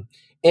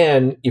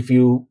 And if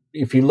you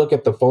look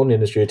at the phone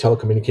industry, the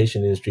telecommunication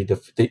industry,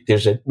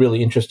 there's a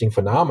really interesting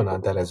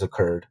phenomenon that has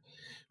occurred,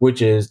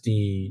 which is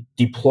the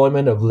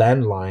deployment of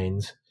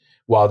landlines.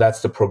 While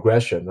that's the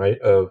progression, right,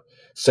 of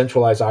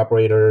centralized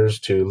operators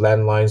to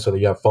landlines, so that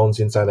you have phones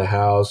inside the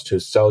house,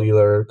 to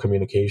cellular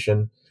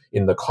communication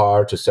in the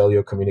car, to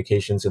cellular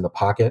communications in the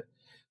pocket.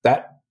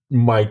 That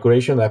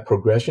migration, that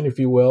progression, if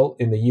you will,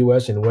 in the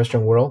U.S. and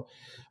Western world,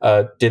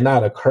 did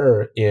not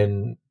occur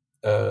in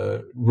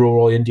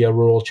rural India,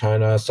 rural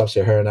China,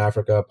 sub-Saharan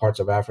Africa, parts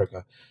of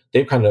Africa.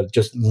 They've kind of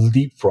just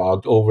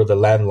leapfrogged over the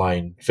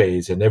landline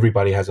phase, and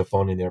everybody has a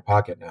phone in their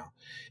pocket now.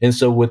 And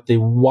so with the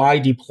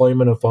wide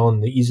deployment of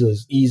phone, the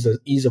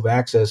ease of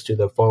access to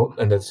the phone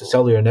and the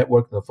cellular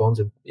network and the phones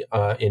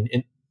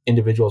in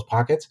individuals'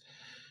 pockets,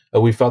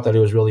 we felt that it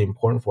was really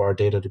important for our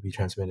data to be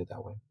transmitted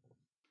that way.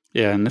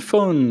 Yeah, and the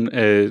phone,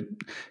 the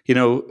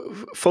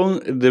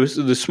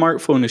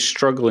smartphone is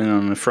struggling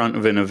on the front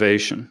of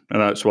innovation, and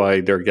that's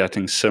why they're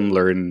getting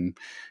similar and,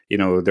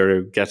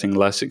 they're getting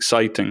less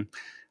exciting.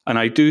 And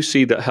I do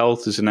see that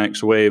health is the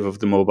next wave of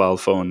the mobile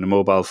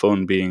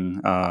phone being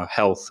a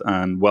health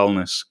and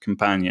wellness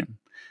companion,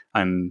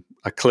 and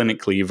a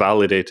clinically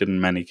validated,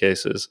 in many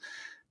cases,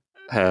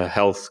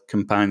 health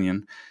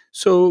companion.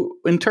 So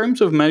in terms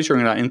of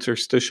measuring that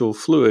interstitial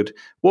fluid,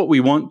 what we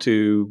want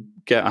to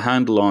get a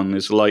handle on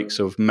is the likes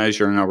of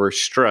measuring our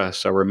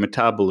stress, our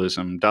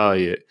metabolism,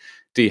 diet,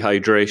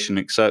 dehydration,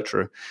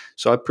 etc.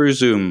 So I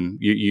presume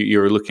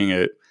you're looking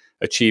at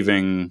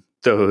achieving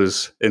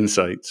those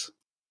insights.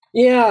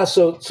 Yeah,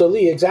 so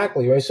Lee,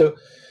 exactly, right? So,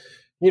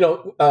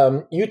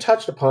 you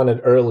touched upon it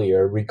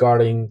earlier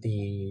regarding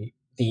the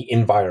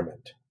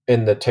environment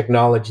and the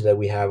technology that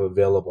we have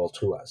available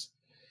to us.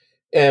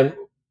 And,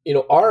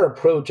 our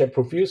approach at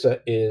Profusa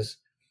is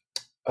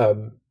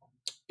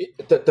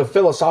the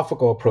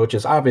philosophical approach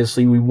is,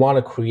 obviously we want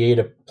to create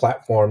a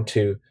platform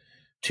to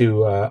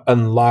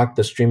unlock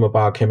the stream of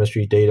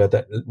biochemistry data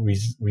that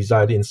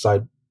reside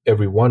inside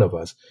every one of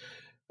us.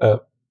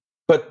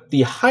 But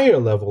the higher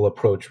level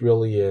approach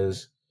really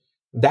is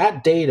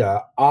that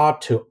data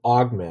ought to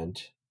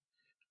augment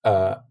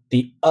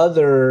the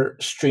other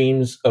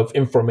streams of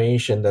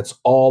information that's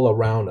all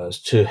around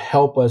us to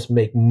help us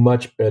make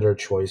much better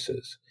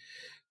choices.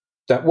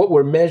 That what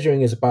we're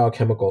measuring is a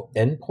biochemical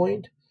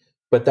endpoint,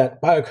 but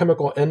that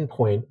biochemical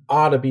endpoint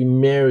ought to be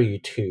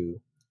married to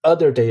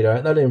other data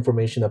and other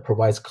information that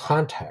provides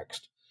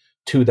context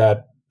to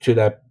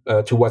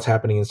what's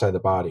happening inside the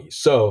body.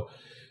 So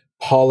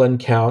pollen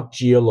count,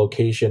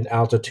 geolocation,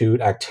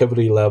 altitude,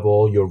 activity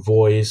level, your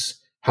voice,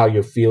 how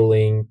you're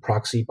feeling,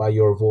 proxy by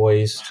your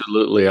voice.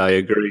 Absolutely, I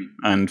agree.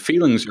 And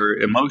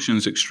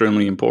emotions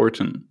extremely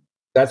important.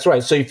 That's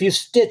right. So if you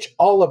stitch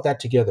all of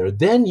that together,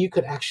 then you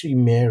could actually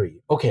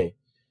marry, okay,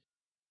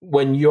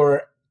 when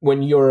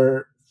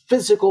your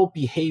physical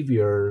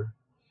behavior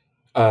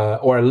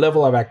or a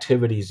level of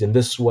activities in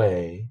this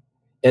way,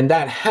 and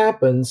that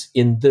happens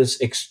in this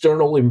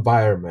external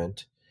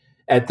environment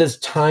at this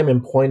time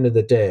and point of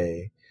the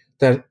day,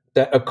 that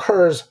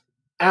occurs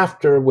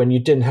after when you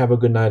didn't have a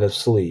good night of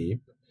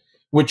sleep,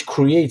 which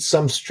creates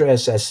some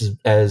stress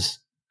as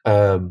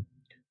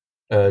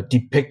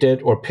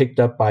depicted or picked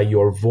up by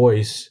your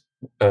voice,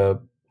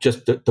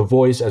 just the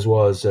voice as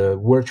well as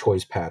word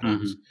choice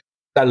patterns,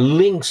 that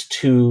links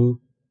to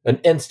an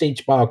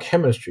end-stage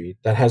biochemistry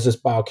that has this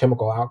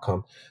biochemical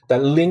outcome,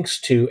 that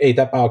links to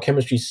that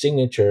biochemistry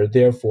signature,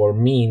 therefore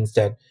means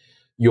that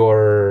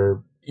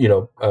your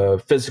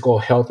physical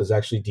health is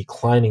actually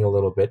declining a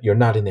little bit. You're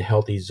not in the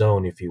healthy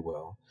zone, if you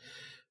will.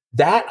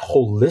 That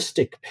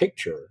holistic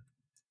picture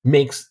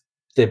makes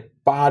the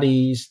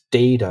body's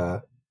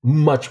data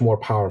much more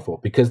powerful,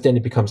 because then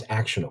it becomes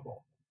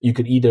actionable. You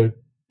could either,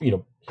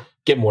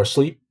 get more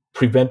sleep,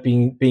 prevent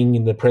being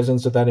in the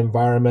presence of that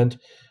environment,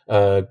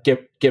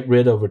 get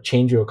rid of or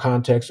change your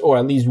context, or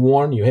at least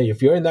warn you, hey,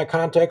 if you're in that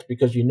context,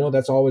 because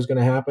that's always going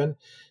to happen,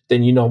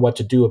 then you know what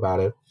to do about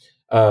it.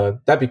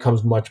 That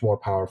becomes much more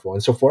powerful.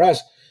 And so for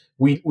us,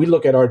 we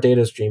look at our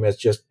data stream as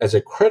just as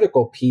a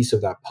critical piece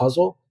of that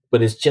puzzle,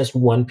 but it's just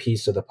one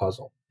piece of the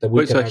puzzle that we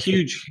But it's can a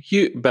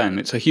actually. Ben,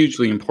 it's a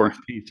hugely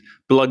important piece,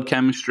 blood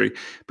chemistry,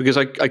 because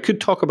I could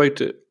talk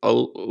about it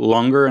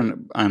longer,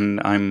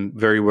 and I'm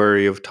very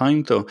wary of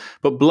time though.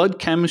 But blood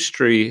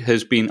chemistry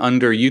has been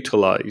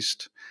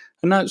underutilized.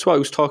 And that's what I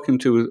was talking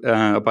to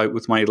about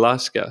with my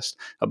last guest.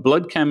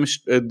 Blood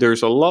chemistry,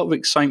 there's a lot of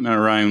excitement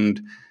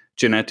around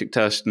genetic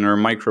testing or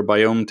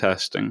microbiome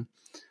testing,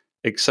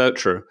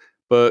 etc.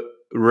 But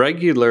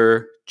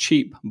regular,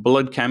 cheap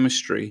blood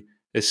chemistry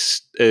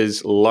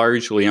is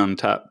largely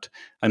untapped.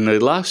 And the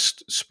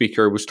last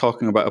speaker was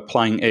talking about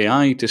applying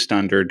AI to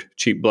standard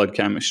cheap blood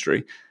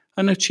chemistry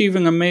and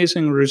achieving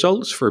amazing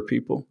results for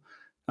people.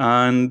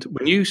 And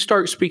when you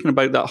start speaking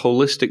about that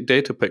holistic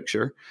data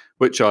picture,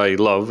 which I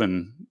love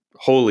and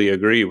wholly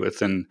agree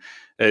with, and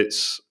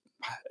it's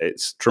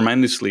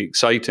tremendously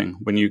exciting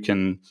when you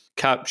can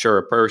capture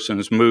a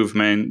person's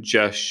movement,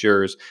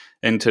 gestures,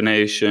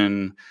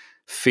 intonation,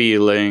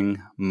 feeling,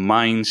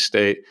 mind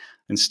state,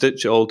 and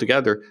stitch it all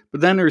together.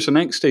 But then there's a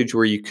next stage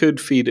where you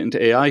could feed it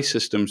into AI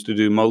systems to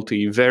do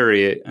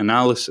multivariate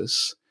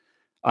analysis.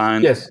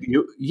 And Yes.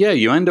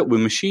 you end up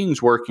with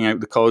machines working out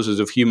the causes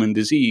of human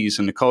disease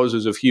and the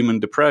causes of human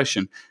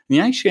depression. And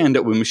you actually end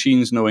up with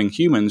machines knowing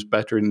humans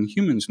better than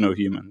humans know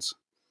humans.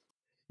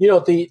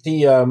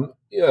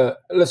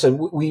 Listen,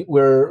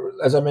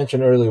 we're, as I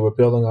mentioned earlier, we're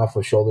building off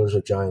of shoulders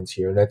of giants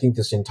here, and I think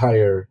this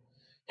entire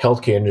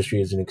healthcare industry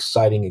is an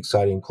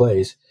exciting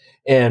place.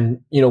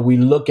 And we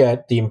look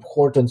at the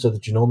importance of the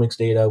genomics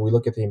data, we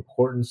look at the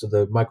importance of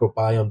the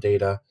microbiome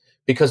data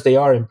because they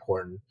are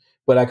important.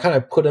 But I kind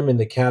of put them in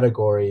the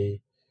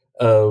category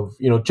of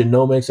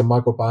genomics and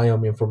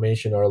microbiome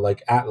information are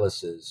like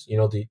atlases.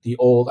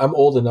 I'm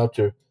old enough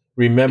to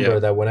remember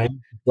that when I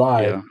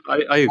drive. Yeah,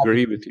 I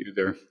agree with you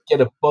there.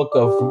 Get a book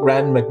of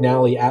Rand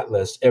McNally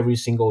Atlas every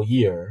single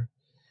year,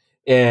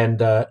 and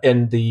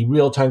the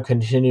real time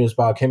continuous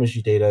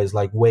biochemistry data is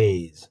like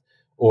Waze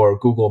or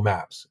Google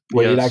Maps,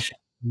 where it actually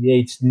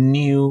creates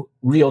new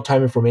real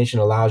time information,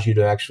 allows you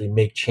to actually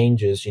make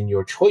changes in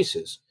your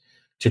choices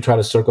to try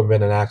to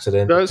circumvent an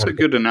accident. That's a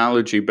good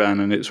analogy, Ben,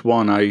 and it's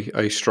one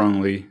I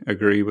strongly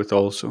agree with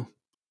also.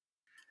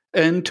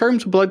 In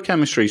terms of blood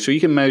chemistry, so you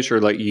can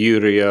measure like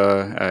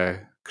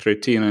urea,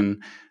 creatinine.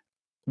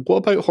 What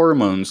about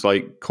hormones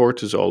like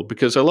cortisol?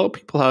 Because a lot of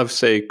people have,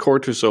 say,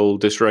 cortisol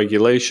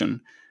dysregulation,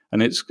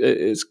 and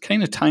it's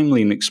kind of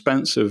timely and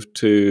expensive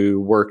to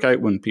work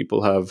out when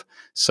people have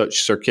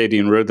such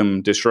circadian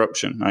rhythm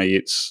disruption, i.e.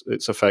 it's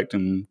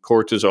affecting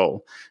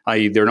cortisol,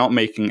 i.e. they're not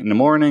making it in the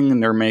morning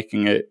and they're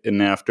making it in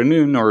the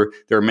afternoon, or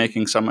they're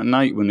making some at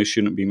night when they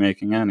shouldn't be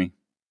making any.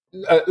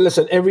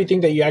 Listen,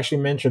 everything that you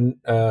actually mentioned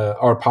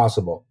are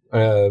possible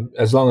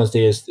as long as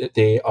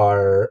they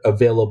are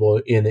available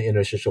in the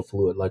interstitial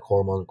fluid, like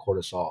hormone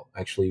cortisol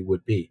actually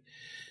would be.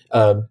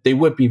 They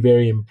would be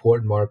very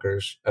important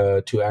markers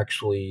to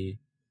actually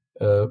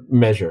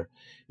measure.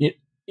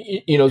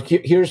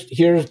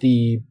 Here's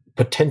the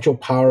potential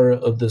power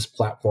of this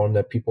platform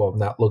that people have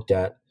not looked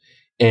at,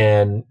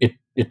 and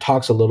it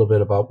talks a little bit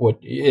about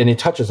and it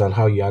touches on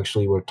how you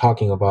actually were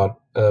talking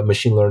about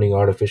machine learning,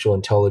 artificial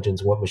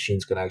intelligence, what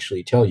machines can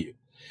actually tell you.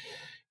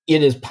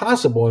 It is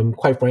possible, and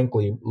quite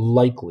frankly,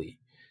 likely,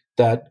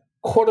 that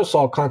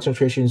cortisol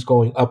concentrations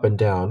going up and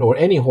down, or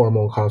any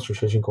hormone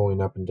concentration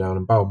going up and down,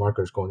 and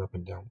biomarkers going up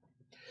and down,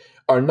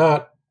 are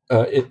not.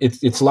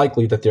 It's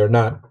likely that they're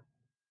not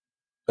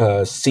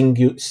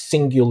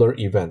singular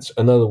events.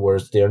 In other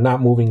words, they're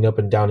not moving up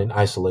and down in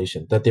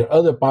isolation. That their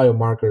other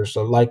biomarkers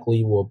are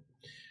likely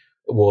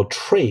will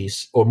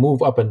trace or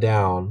move up and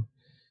down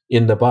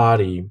in the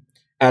body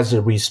as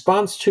a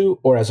response to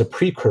or as a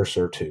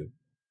precursor to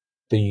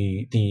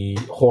the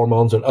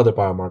hormones and other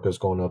biomarkers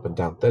going up and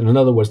down. In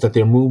other words, that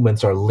their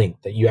movements are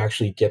linked, that you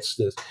actually get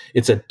this,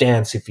 it's a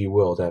dance, if you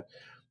will, that,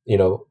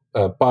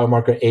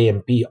 biomarker A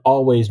and B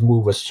always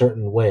move a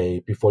certain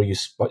way before you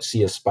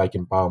see a spike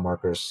in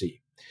biomarker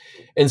C.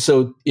 And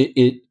so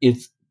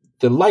it's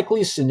the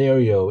likely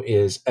scenario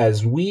is,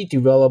 as we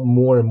develop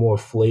more and more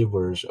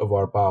flavors of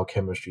our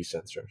biochemistry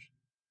sensors,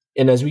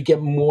 and as we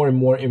get more and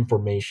more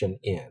information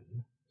in,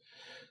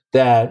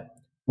 that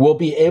we'll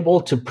be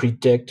able to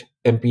predict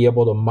and be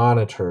able to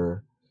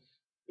monitor,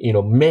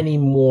 many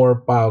more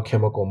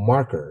biochemical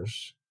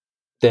markers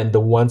than the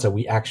ones that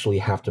we actually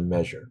have to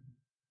measure.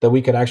 That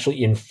we could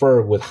actually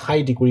infer with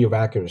high degree of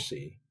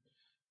accuracy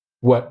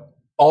what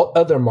all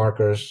other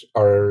markers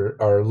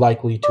are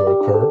likely to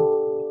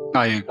occur.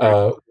 I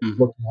agree.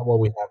 Looking at what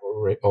we have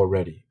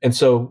already. And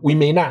so we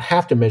may not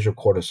have to measure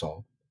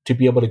cortisol to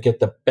be able to get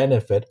the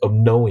benefit of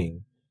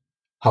knowing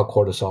how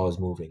cortisol is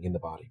moving in the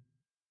body.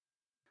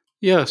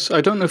 Yes, I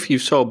don't know if you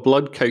saw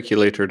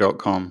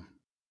bloodcalculator.com.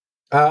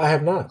 I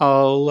have not.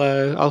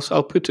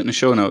 I'll put it in the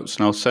show notes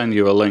and I'll send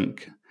you a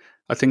link.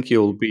 I think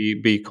you'll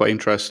be quite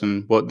interested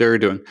in what they're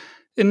doing.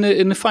 In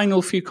the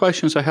final few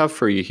questions I have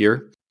for you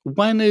here,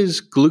 when is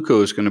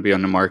glucose going to be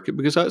on the market?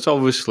 Because that's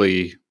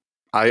obviously,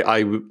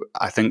 I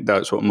think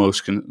that's what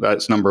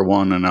that's number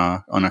one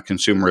on a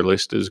consumer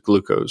list is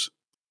glucose.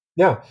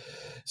 Yeah.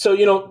 So,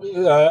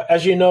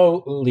 as you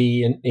know,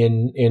 Lee,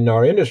 in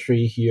our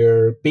industry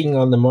here, being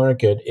on the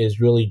market is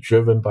really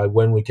driven by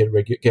when we get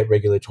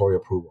regulatory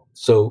approval.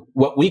 So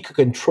what we could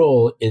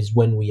control is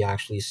when we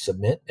actually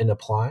submit and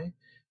apply.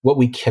 What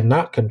we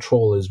cannot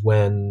control is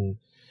when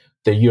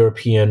the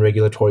European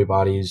regulatory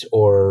bodies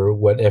or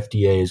what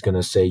FDA is going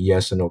to say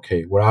yes and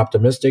okay. We're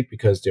optimistic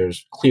because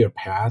there's clear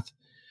path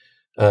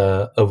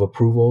of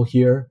approval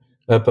here.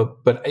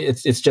 But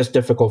it's just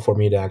difficult for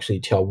me to actually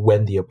tell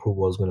when the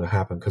approval is going to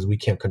happen because we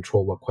can't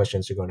control what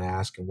questions they're going to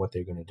ask and what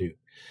they're going to do.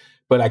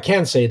 But I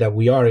can say that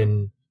we are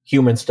in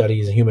human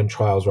studies and human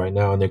trials right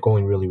now, and they're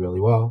going really,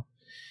 really well.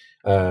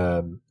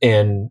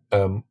 And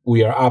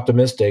we are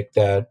optimistic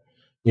that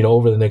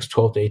over the next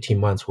 12 to 18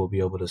 months we'll be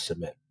able to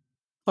submit.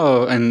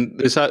 Oh,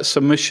 and is that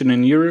submission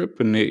in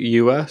Europe and the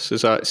US?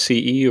 Is that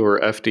CE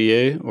or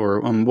FDA, or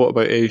what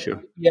about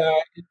Asia?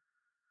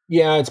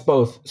 Yeah, it's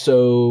both.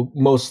 So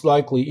most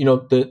likely,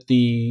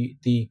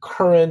 the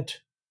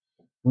current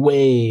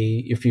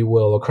way, if you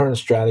will, a current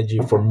strategy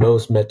for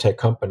most medtech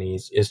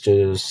companies is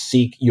to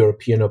seek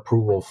European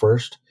approval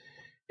first,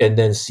 and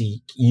then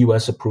seek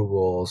U.S.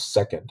 approval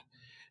second.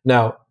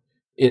 Now,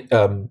 it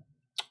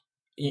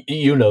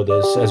you know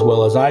this as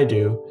well as I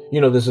do. You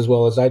know this as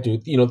well as I do.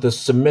 The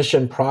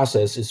submission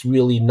process is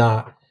really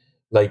not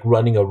like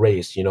running a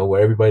race,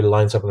 where everybody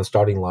lines up on the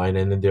starting line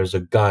and then there's a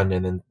gun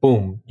and then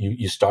boom,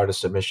 you start a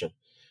submission.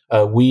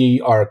 We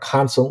are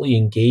constantly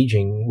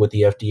engaging with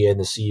the FDA and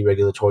the CE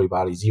regulatory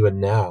bodies even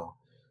now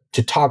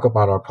to talk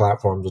about our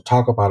platform, to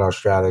talk about our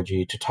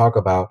strategy, to talk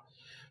about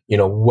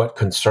what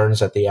concerns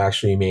that they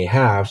actually may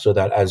have, so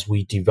that as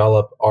we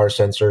develop our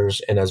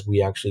sensors and as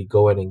we actually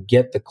go in and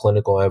get the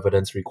clinical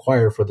evidence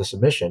required for the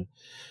submission,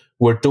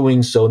 we're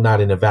doing so not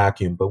in a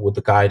vacuum, but with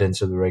the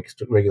guidance of the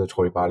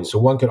regulatory body. So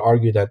one could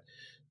argue that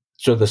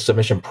sort of the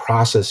submission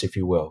process, if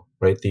you will,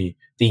 right, the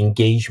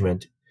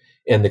engagement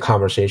and the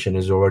conversation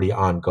is already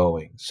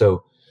ongoing.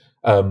 So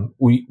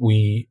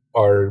we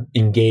are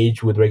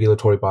engaged with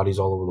regulatory bodies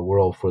all over the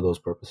world for those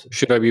purposes.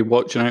 Should I be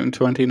watching out in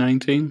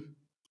 2019?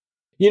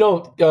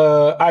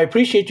 I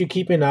appreciate you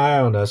keeping an eye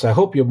on us. I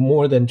hope you're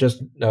more than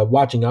just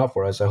watching out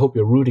for us. I hope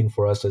you're rooting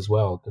for us as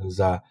well, because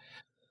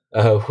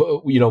we're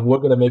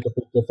going to make a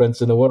big difference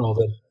in the world.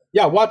 And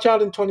yeah, watch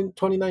out in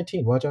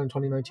 2019. Watch out in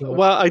 2019.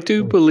 Well, I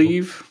do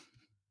believe,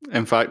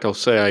 in fact, I'll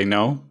say I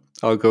know,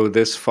 I'll go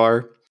this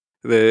far.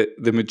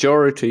 The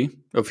majority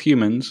of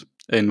humans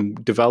in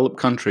developed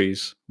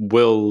countries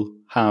will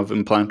have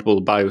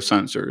implantable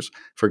biosensors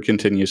for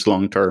continuous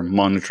long-term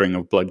monitoring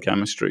of blood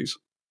chemistries.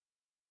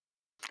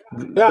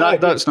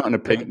 That's not an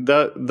opinion.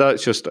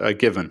 That's just a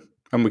given.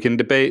 And we can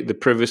debate the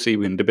privacy,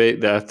 we can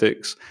debate the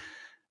ethics,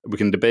 we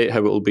can debate how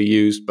it will be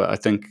used, but I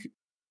think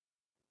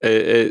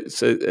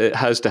it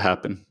has to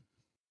happen.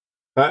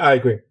 I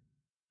agree.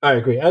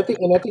 I think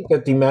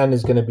that demand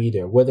is going to be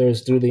there, whether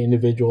it's through the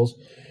individuals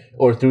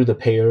or through the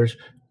payers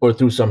or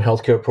through some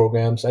healthcare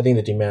programs. I think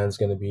the demand is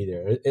going to be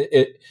there.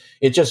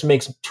 It just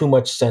makes too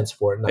much sense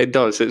for it. It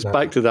does. It's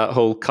back to that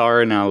whole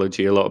car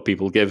analogy a lot of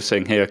people give,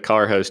 saying, hey, a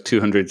car has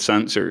 200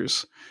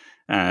 sensors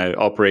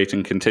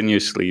operating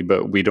continuously,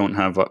 but we don't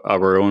have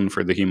our own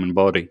for the human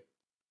body.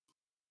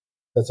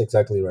 That's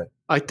exactly right.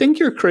 I think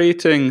you're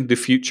creating the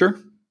future,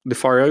 the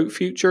far out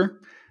future.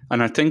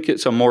 And I think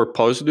it's a more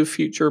positive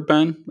future,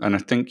 Ben. And I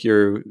think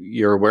you're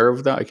aware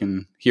of that. I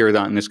can hear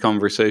that in this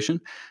conversation.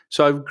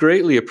 So I've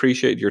greatly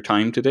appreciated your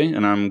time today,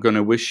 and I'm going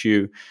to wish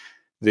you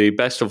the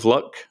best of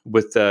luck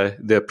with the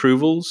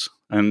approvals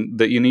and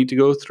that you need to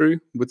go through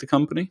with the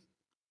company.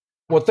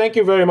 Well, thank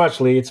you very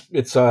much, Lee.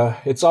 It's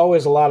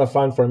always a lot of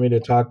fun for me to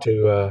talk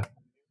to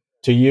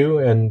you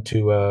and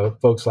to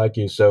folks like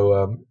you.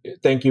 So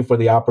thank you for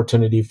the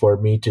opportunity for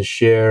me to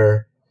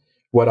share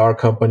what our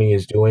company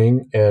is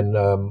doing, and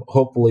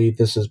hopefully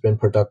this has been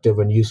productive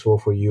and useful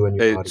for you and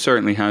your audience. It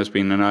certainly has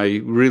been, and I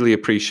really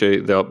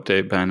appreciate the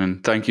update, Ben,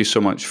 and thank you so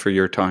much for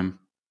your time.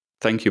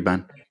 Thank you,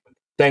 Ben.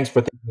 Thanks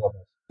for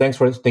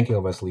thinking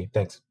of us, Lee.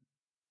 Thanks.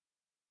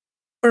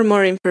 For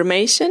more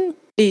information,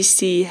 please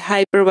see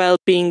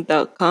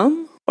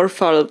hyperwellbeing.com or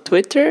follow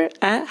Twitter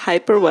at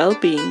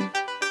hyperwellbeing.